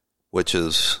 which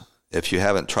is, if you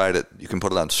haven't tried it, you can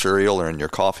put it on cereal or in your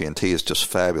coffee and tea. It's just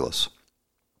fabulous.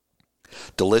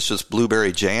 Delicious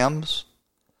blueberry jams,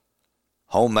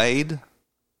 homemade.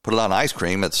 Put it on ice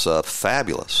cream. It's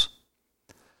fabulous.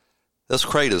 This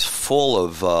crate is full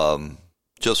of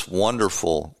just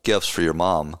wonderful gifts for your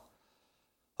mom.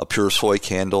 A pure soy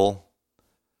candle.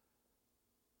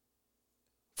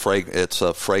 It's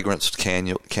a fragranced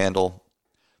candle.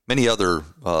 Many other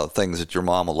things that your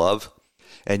mom will love.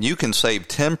 And you can save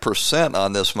 10%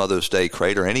 on this Mother's Day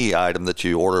crate or any item that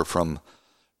you order from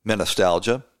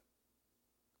Menostalgia.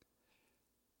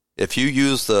 If you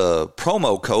use the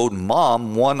promo code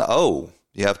MOM10,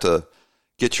 you have to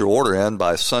get your order in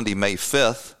by Sunday, May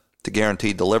 5th to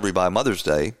guarantee delivery by Mother's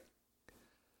Day.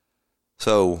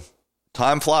 So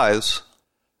time flies.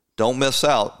 Don't miss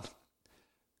out.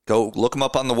 Go look them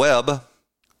up on the web.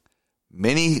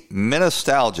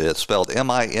 Menostalgia, it's spelled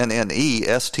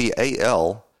Minestalgia.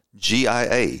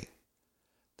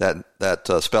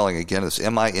 That spelling again is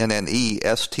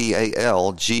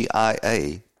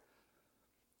Minestalgia.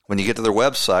 When you get to their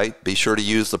website, be sure to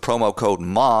use the promo code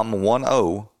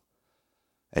MOM10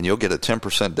 and you'll get a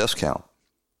 10% discount.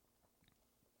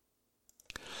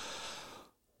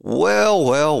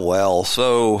 Well.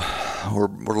 So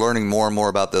we're learning more and more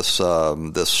about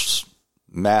this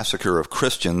massacre of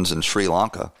Christians in Sri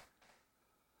Lanka.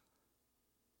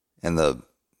 And the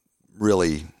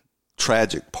really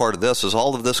tragic part of this is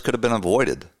all of this could have been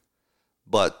avoided.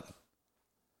 But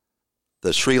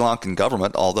the Sri Lankan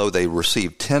government, although they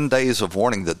received 10 days of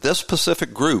warning that this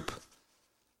specific group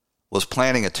was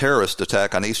planning a terrorist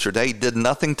attack on Easter Day, did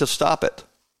nothing to stop it.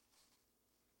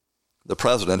 The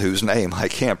president, whose name I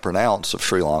can't pronounce, of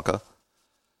Sri Lanka,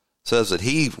 says that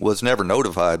he was never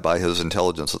notified by his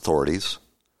intelligence authorities.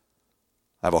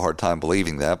 I have a hard time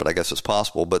believing that, but I guess it's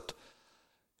possible. But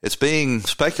it's being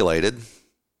speculated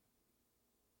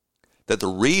that the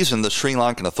reason the Sri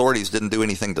Lankan authorities didn't do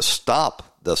anything to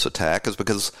stop this attack is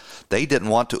because they didn't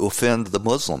want to offend the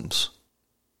Muslims.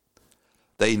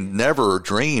 They never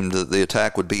dreamed that the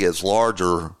attack would be as large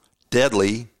or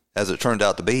deadly as it turned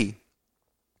out to be.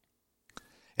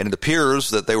 And it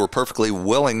appears that they were perfectly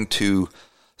willing to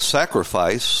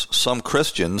sacrifice some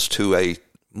Christians to a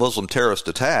Muslim terrorist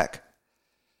attack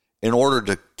in order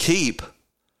to keep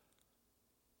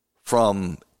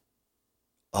from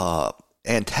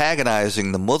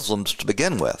antagonizing the Muslims to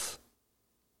begin with.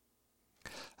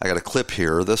 I got a clip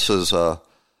here. This is a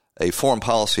foreign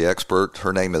policy expert.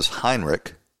 Her name is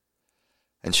Heinrich,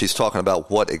 and she's talking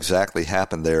about what exactly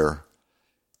happened there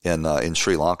in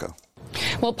Sri Lanka.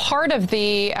 Well, part of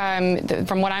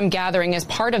from what I'm gathering, is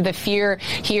part of the fear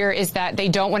here is that they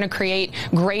don't want to create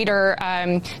greater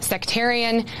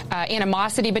sectarian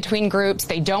animosity between groups.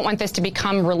 They don't want this to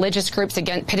become religious groups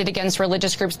pitted against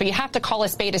religious groups. But you have to call a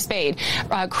spade a spade.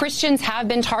 Christians have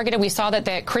been targeted. We saw that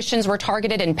the Christians were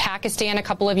targeted in Pakistan a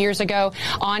couple of years ago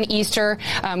on Easter.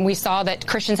 We saw that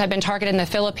Christians have been targeted in the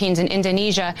Philippines and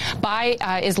Indonesia by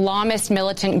Islamist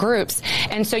militant groups.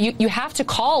 And so you have to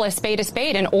call a spade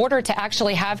in order to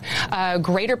actually have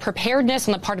greater preparedness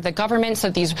on the part of the government, so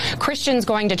these Christians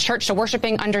going to church to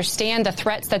worshiping understand the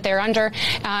threats that they're under,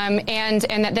 and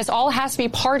that this all has to be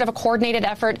part of a coordinated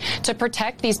effort to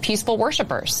protect these peaceful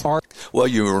worshipers. Well,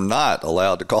 you're not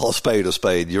allowed to call a spade a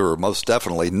spade. You're most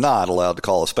definitely not allowed to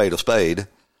call a spade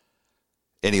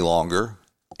any longer.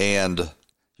 And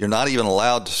you're not even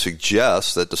allowed to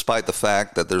suggest that despite the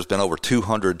fact that there's been over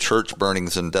 200 church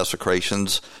burnings and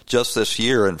desecrations just this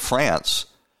year in France,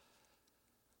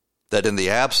 that in the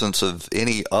absence of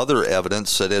any other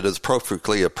evidence that it is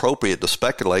perfectly appropriate to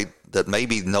speculate that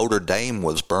maybe Notre Dame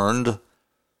was burned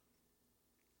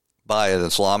by an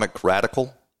Islamic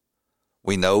radical.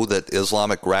 We know that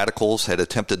Islamic radicals had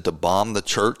attempted to bomb the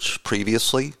church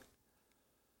previously,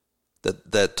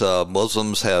 that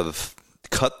Muslims have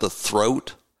cut the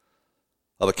throat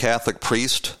of a Catholic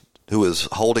priest who is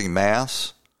holding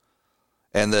Mass,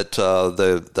 and that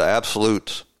the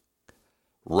absolute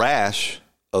rash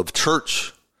of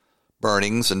church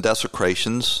burnings and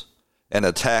desecrations and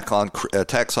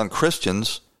attacks on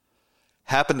Christians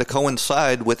happened to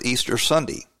coincide with Easter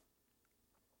Sunday.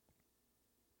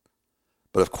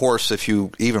 But of course, if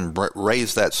you even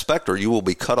raise that specter, you will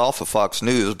be cut off of Fox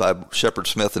News by Shepard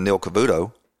Smith and Neil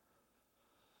Cavuto.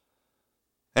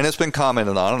 And it's been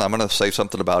commented on, and I'm going to say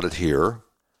something about it here,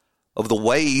 of the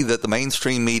way that the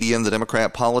mainstream media and the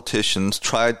Democrat politicians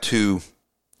tried to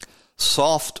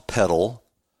soft pedal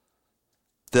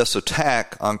this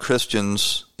attack on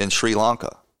Christians in Sri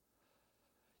Lanka.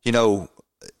 You know,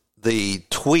 the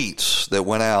tweets that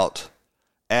went out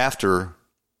after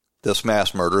this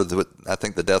mass murder, I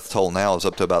think the death toll now is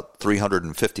up to about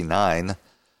 359,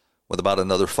 with about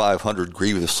another 500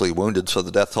 grievously wounded, so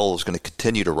the death toll is going to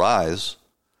continue to rise.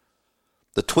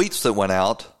 The tweets that went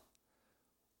out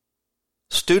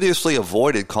studiously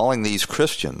avoided calling these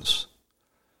Christians,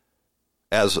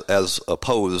 as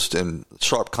opposed in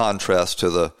sharp contrast to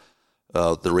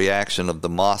the reaction of the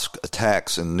mosque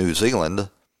attacks in New Zealand,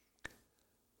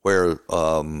 where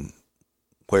Barack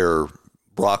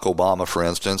Obama, for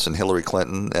instance, and Hillary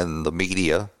Clinton and the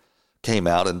media came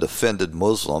out and defended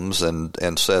Muslims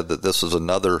and said that this is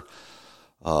another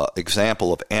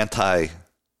example of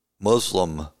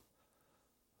anti-Muslim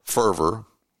fervor.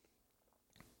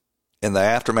 In the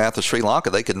aftermath of Sri Lanka,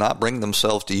 they could not bring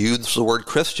themselves to use the word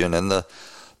Christian, and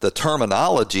the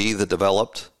terminology that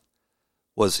developed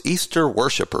was Easter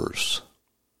worshipers.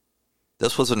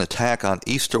 This was an attack on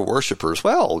Easter worshipers.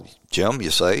 Well, Jim,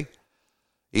 you say,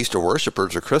 Easter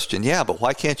worshipers are Christian. Yeah, but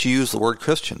why can't you use the word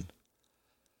Christian?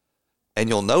 And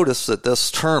you'll notice that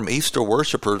this term Easter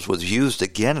worshipers was used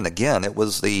again and again. It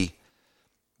was the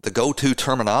go-to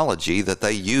terminology that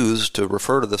they used to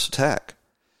refer to this attack.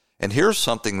 And here's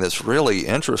something that's really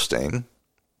interesting.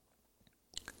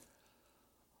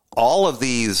 All of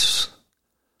these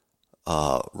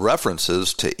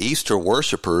references to Easter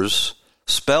worshipers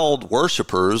spelled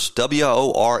worshipers,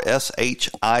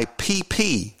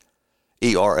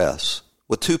 W-O-R-S-H-I-P-P-E-R-S,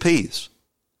 with two P's.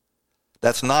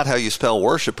 That's not how you spell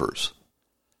worshipers.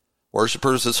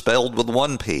 Worshipers is spelled with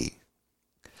one P.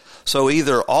 So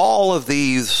either all of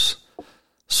these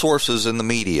sources in the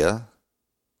media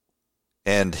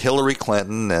and Hillary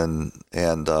Clinton and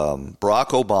Barack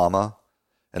Obama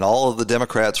and all of the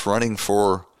Democrats running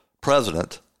for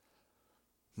president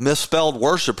misspelled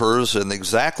worshipers in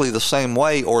exactly the same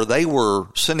way, or they were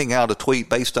sending out a tweet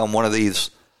based on one of these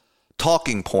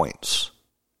talking points.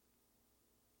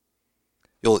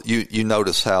 You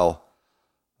notice how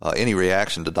any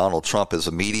reaction to Donald Trump is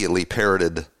immediately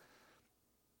parroted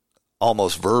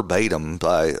almost verbatim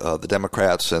by the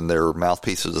Democrats and their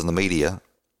mouthpieces in the media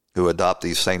who adopt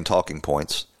these same talking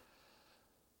points.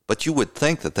 But you would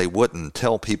think that they wouldn't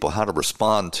tell people how to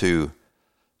respond to,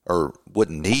 or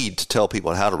wouldn't need to tell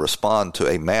people how to respond to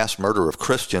a mass murder of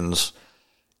Christians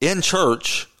in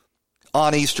church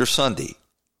on Easter Sunday.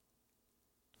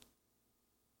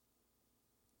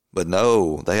 But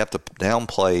no, they have to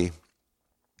downplay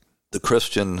the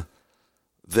Christian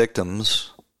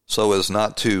victims so as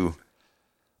not to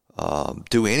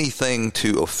do anything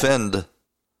to offend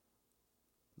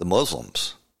the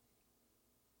Muslims.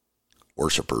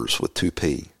 Worshippers with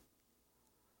 2P.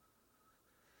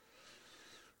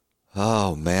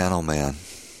 Oh, man.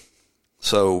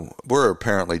 So we're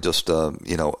apparently just,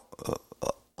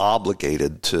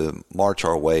 obligated to march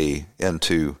our way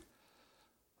into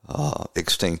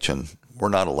extinction. We're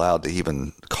not allowed to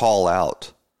even call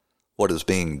out what is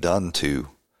being done to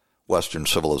Western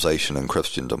civilization and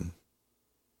Christendom.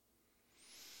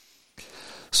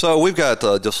 So we've got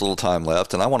just a little time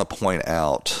left, and I want to point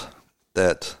out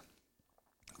that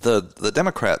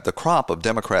the crop of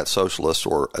Democrat socialists,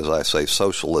 or as I say,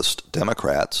 socialist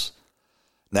Democrats,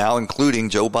 now including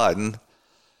Joe Biden,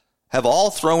 have all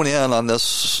thrown in on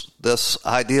this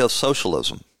idea of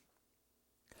socialism.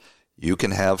 You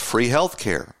can have free health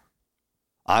care.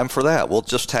 I'm for that. We'll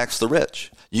just tax the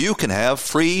rich. You can have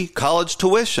free college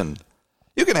tuition.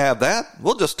 You can have that.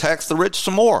 We'll just tax the rich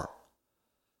some more.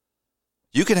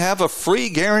 You can have a free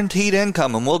guaranteed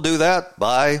income, and we'll do that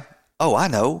by,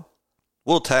 we'll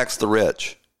tax the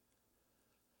rich.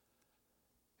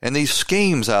 And these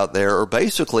schemes out there are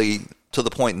basically to the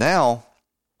point now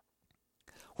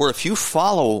where if you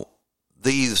follow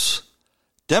these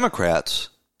Democrats,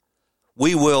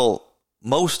 we will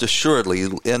most assuredly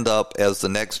end up as the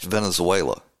next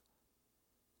Venezuela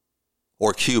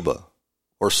or Cuba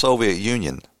or Soviet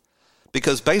Union.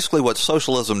 Because basically what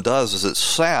socialism does is it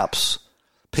saps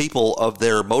people of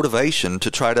their motivation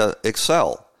to try to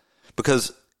excel.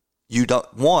 Because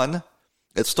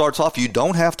it starts off, you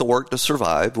don't have to work to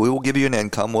survive. We will give you an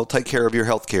income. We'll take care of your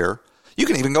health care. You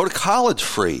can even go to college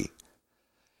free.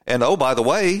 And oh, by the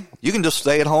way, you can just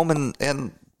stay at home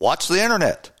and watch the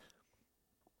internet.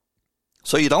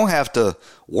 So you don't have to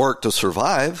work to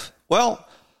survive. Well,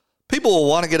 people will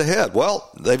want to get ahead. Well,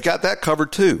 they've got that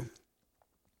covered too.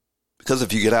 Because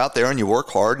if you get out there and you work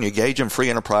hard and you engage in free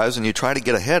enterprise and you try to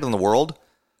get ahead in the world,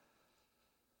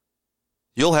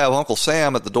 you'll have Uncle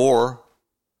Sam at the door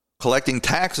collecting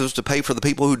taxes to pay for the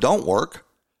people who don't work.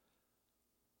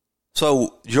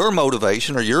 So your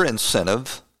motivation or your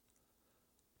incentive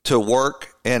to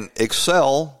work and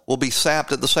excel will be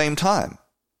sapped at the same time.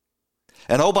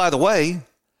 And oh, by the way,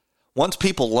 once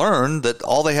people learn that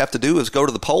all they have to do is go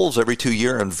to the polls every 2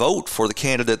 years and vote for the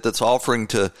candidate that's offering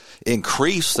to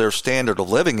increase their standard of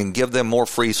living and give them more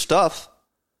free stuff,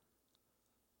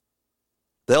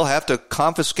 they'll have to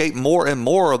confiscate more and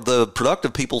more of the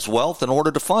productive people's wealth in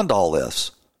order to fund all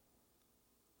this.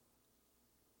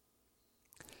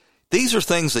 These are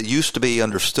things that used to be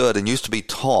understood and used to be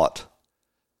taught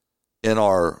in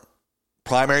our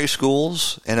primary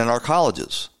schools and in our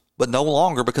colleges, but no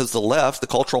longer, because the left, the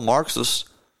cultural Marxists,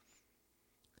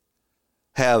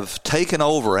 have taken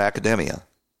over academia,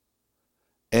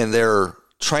 and they're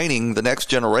training the next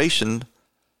generation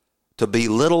to be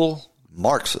little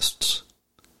Marxists.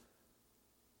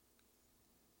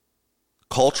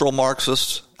 Cultural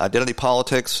Marxists, identity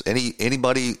politics,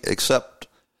 anybody except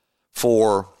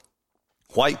for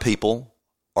white people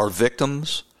are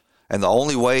victims. And the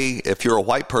only way, if you're a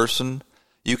white person,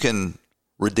 you can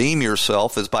redeem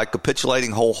yourself is by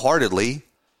capitulating wholeheartedly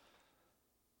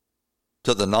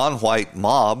to the non-white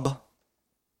mob.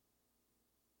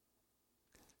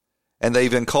 And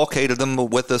they've inculcated them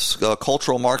with this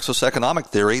cultural Marxist economic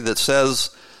theory that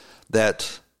says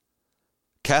that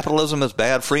capitalism is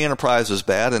bad, free enterprise is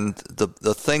bad, and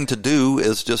the thing to do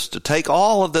is just to take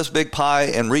all of this big pie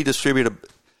and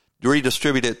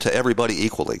redistribute it to everybody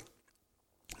equally.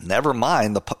 Never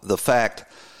mind the fact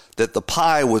that the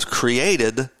pie was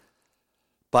created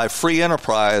by free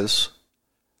enterprise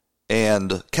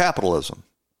and capitalism.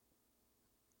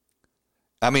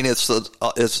 I mean, it's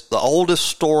the oldest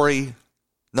story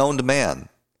known to man.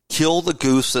 Kill the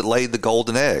goose that laid the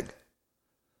golden egg.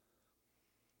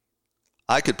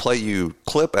 I could play you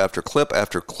clip after clip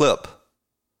after clip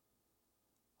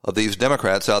of these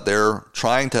Democrats out there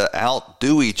trying to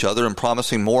outdo each other and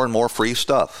promising more and more free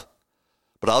stuff.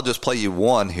 But I'll just play you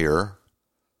one here.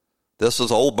 This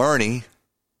is old Bernie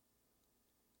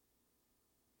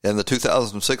in the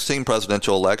 2016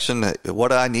 presidential election.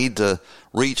 What I need to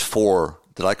reach for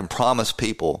that I can promise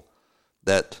people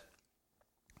that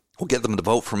will get them to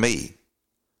vote for me.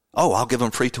 Oh, I'll give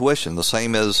them free tuition. The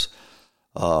same as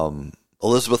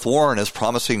Elizabeth Warren is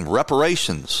promising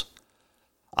reparations.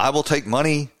 I will take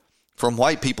money from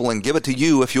white people and give it to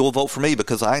you if you will vote for me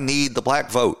because I need the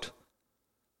black vote.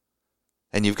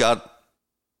 And you've got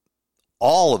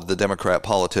all of the Democrat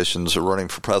politicians who are running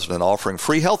for president offering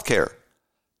free health care.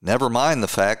 Never mind the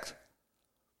fact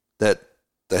that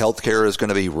the health care is going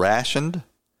to be rationed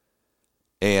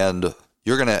and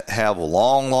you're going to have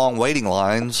long, long waiting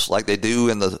lines like they do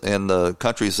in the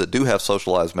countries that do have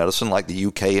socialized medicine, like the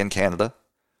UK and Canada.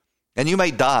 And you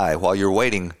may die while you're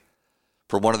waiting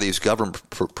for one of these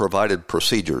government-provided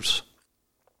procedures.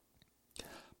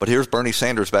 But here's Bernie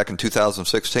Sanders back in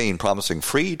 2016 promising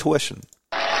free tuition.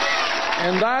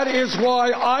 And that is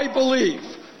why I believe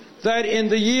that in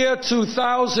the year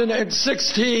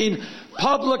 2016,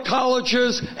 public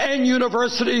colleges and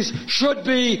universities should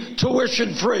be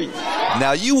tuition free.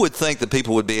 Now, you would think that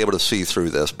people would be able to see through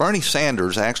this. Bernie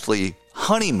Sanders actually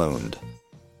honeymooned.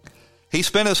 He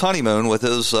spent his honeymoon with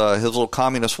his little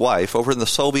communist wife over in the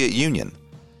Soviet Union.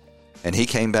 And he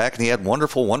came back and he had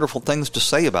wonderful, wonderful things to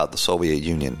say about the Soviet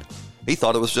Union. He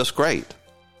thought it was just great.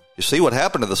 You see what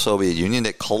happened to the Soviet Union?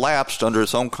 It collapsed under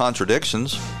its own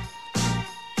contradictions.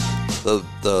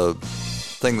 The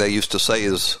thing they used to say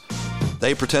is,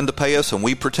 they pretend to pay us and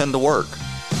we pretend to work.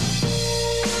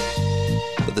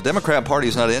 But the Democrat Party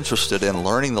is not interested in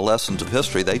learning the lessons of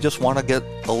history. They just want to get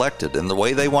elected. And the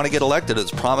way they want to get elected is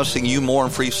promising you more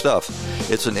and free stuff.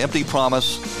 It's an empty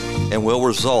promise and will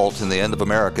result in the end of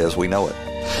America as we know it.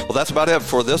 Well, that's about it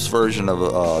for this version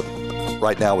of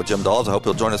Right Now with Jim Dawes. I hope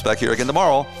you'll join us back here again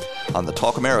tomorrow on the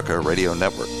Talk America Radio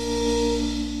Network.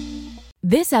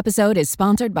 This episode is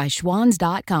sponsored by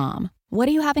Schwans.com. What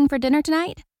are you having for dinner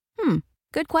tonight?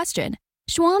 Good question.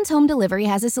 Schwann's Home Delivery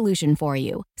has a solution for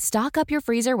you. Stock up your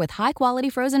freezer with high-quality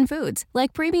frozen foods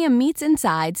like premium meats and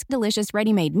sides, delicious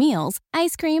ready-made meals,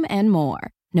 ice cream, and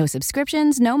more. No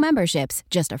subscriptions, no memberships,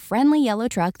 just a friendly yellow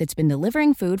truck that's been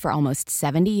delivering food for almost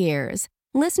 70 years.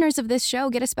 Listeners of this show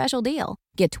get a special deal.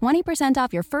 Get 20%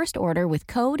 off your first order with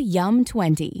code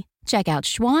YUM20. Check out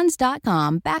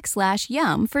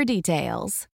schwans.com/yum for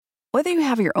details. Whether you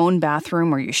have your own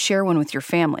bathroom or you share one with your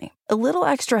family, a little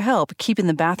extra help keeping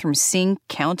the bathroom sink,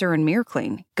 counter, and mirror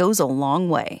clean goes a long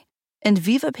way. And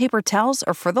Viva paper towels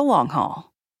are for the long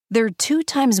haul. They're 2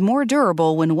 times more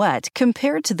durable when wet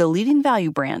compared to the leading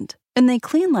value brand. And they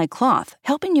clean like cloth,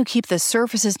 helping you keep the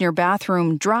surfaces in your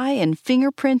bathroom dry and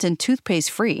fingerprint and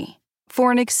toothpaste free.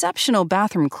 For an exceptional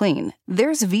bathroom clean,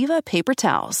 there's Viva paper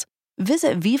towels.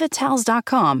 Visit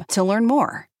vivatowels.com to learn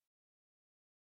more.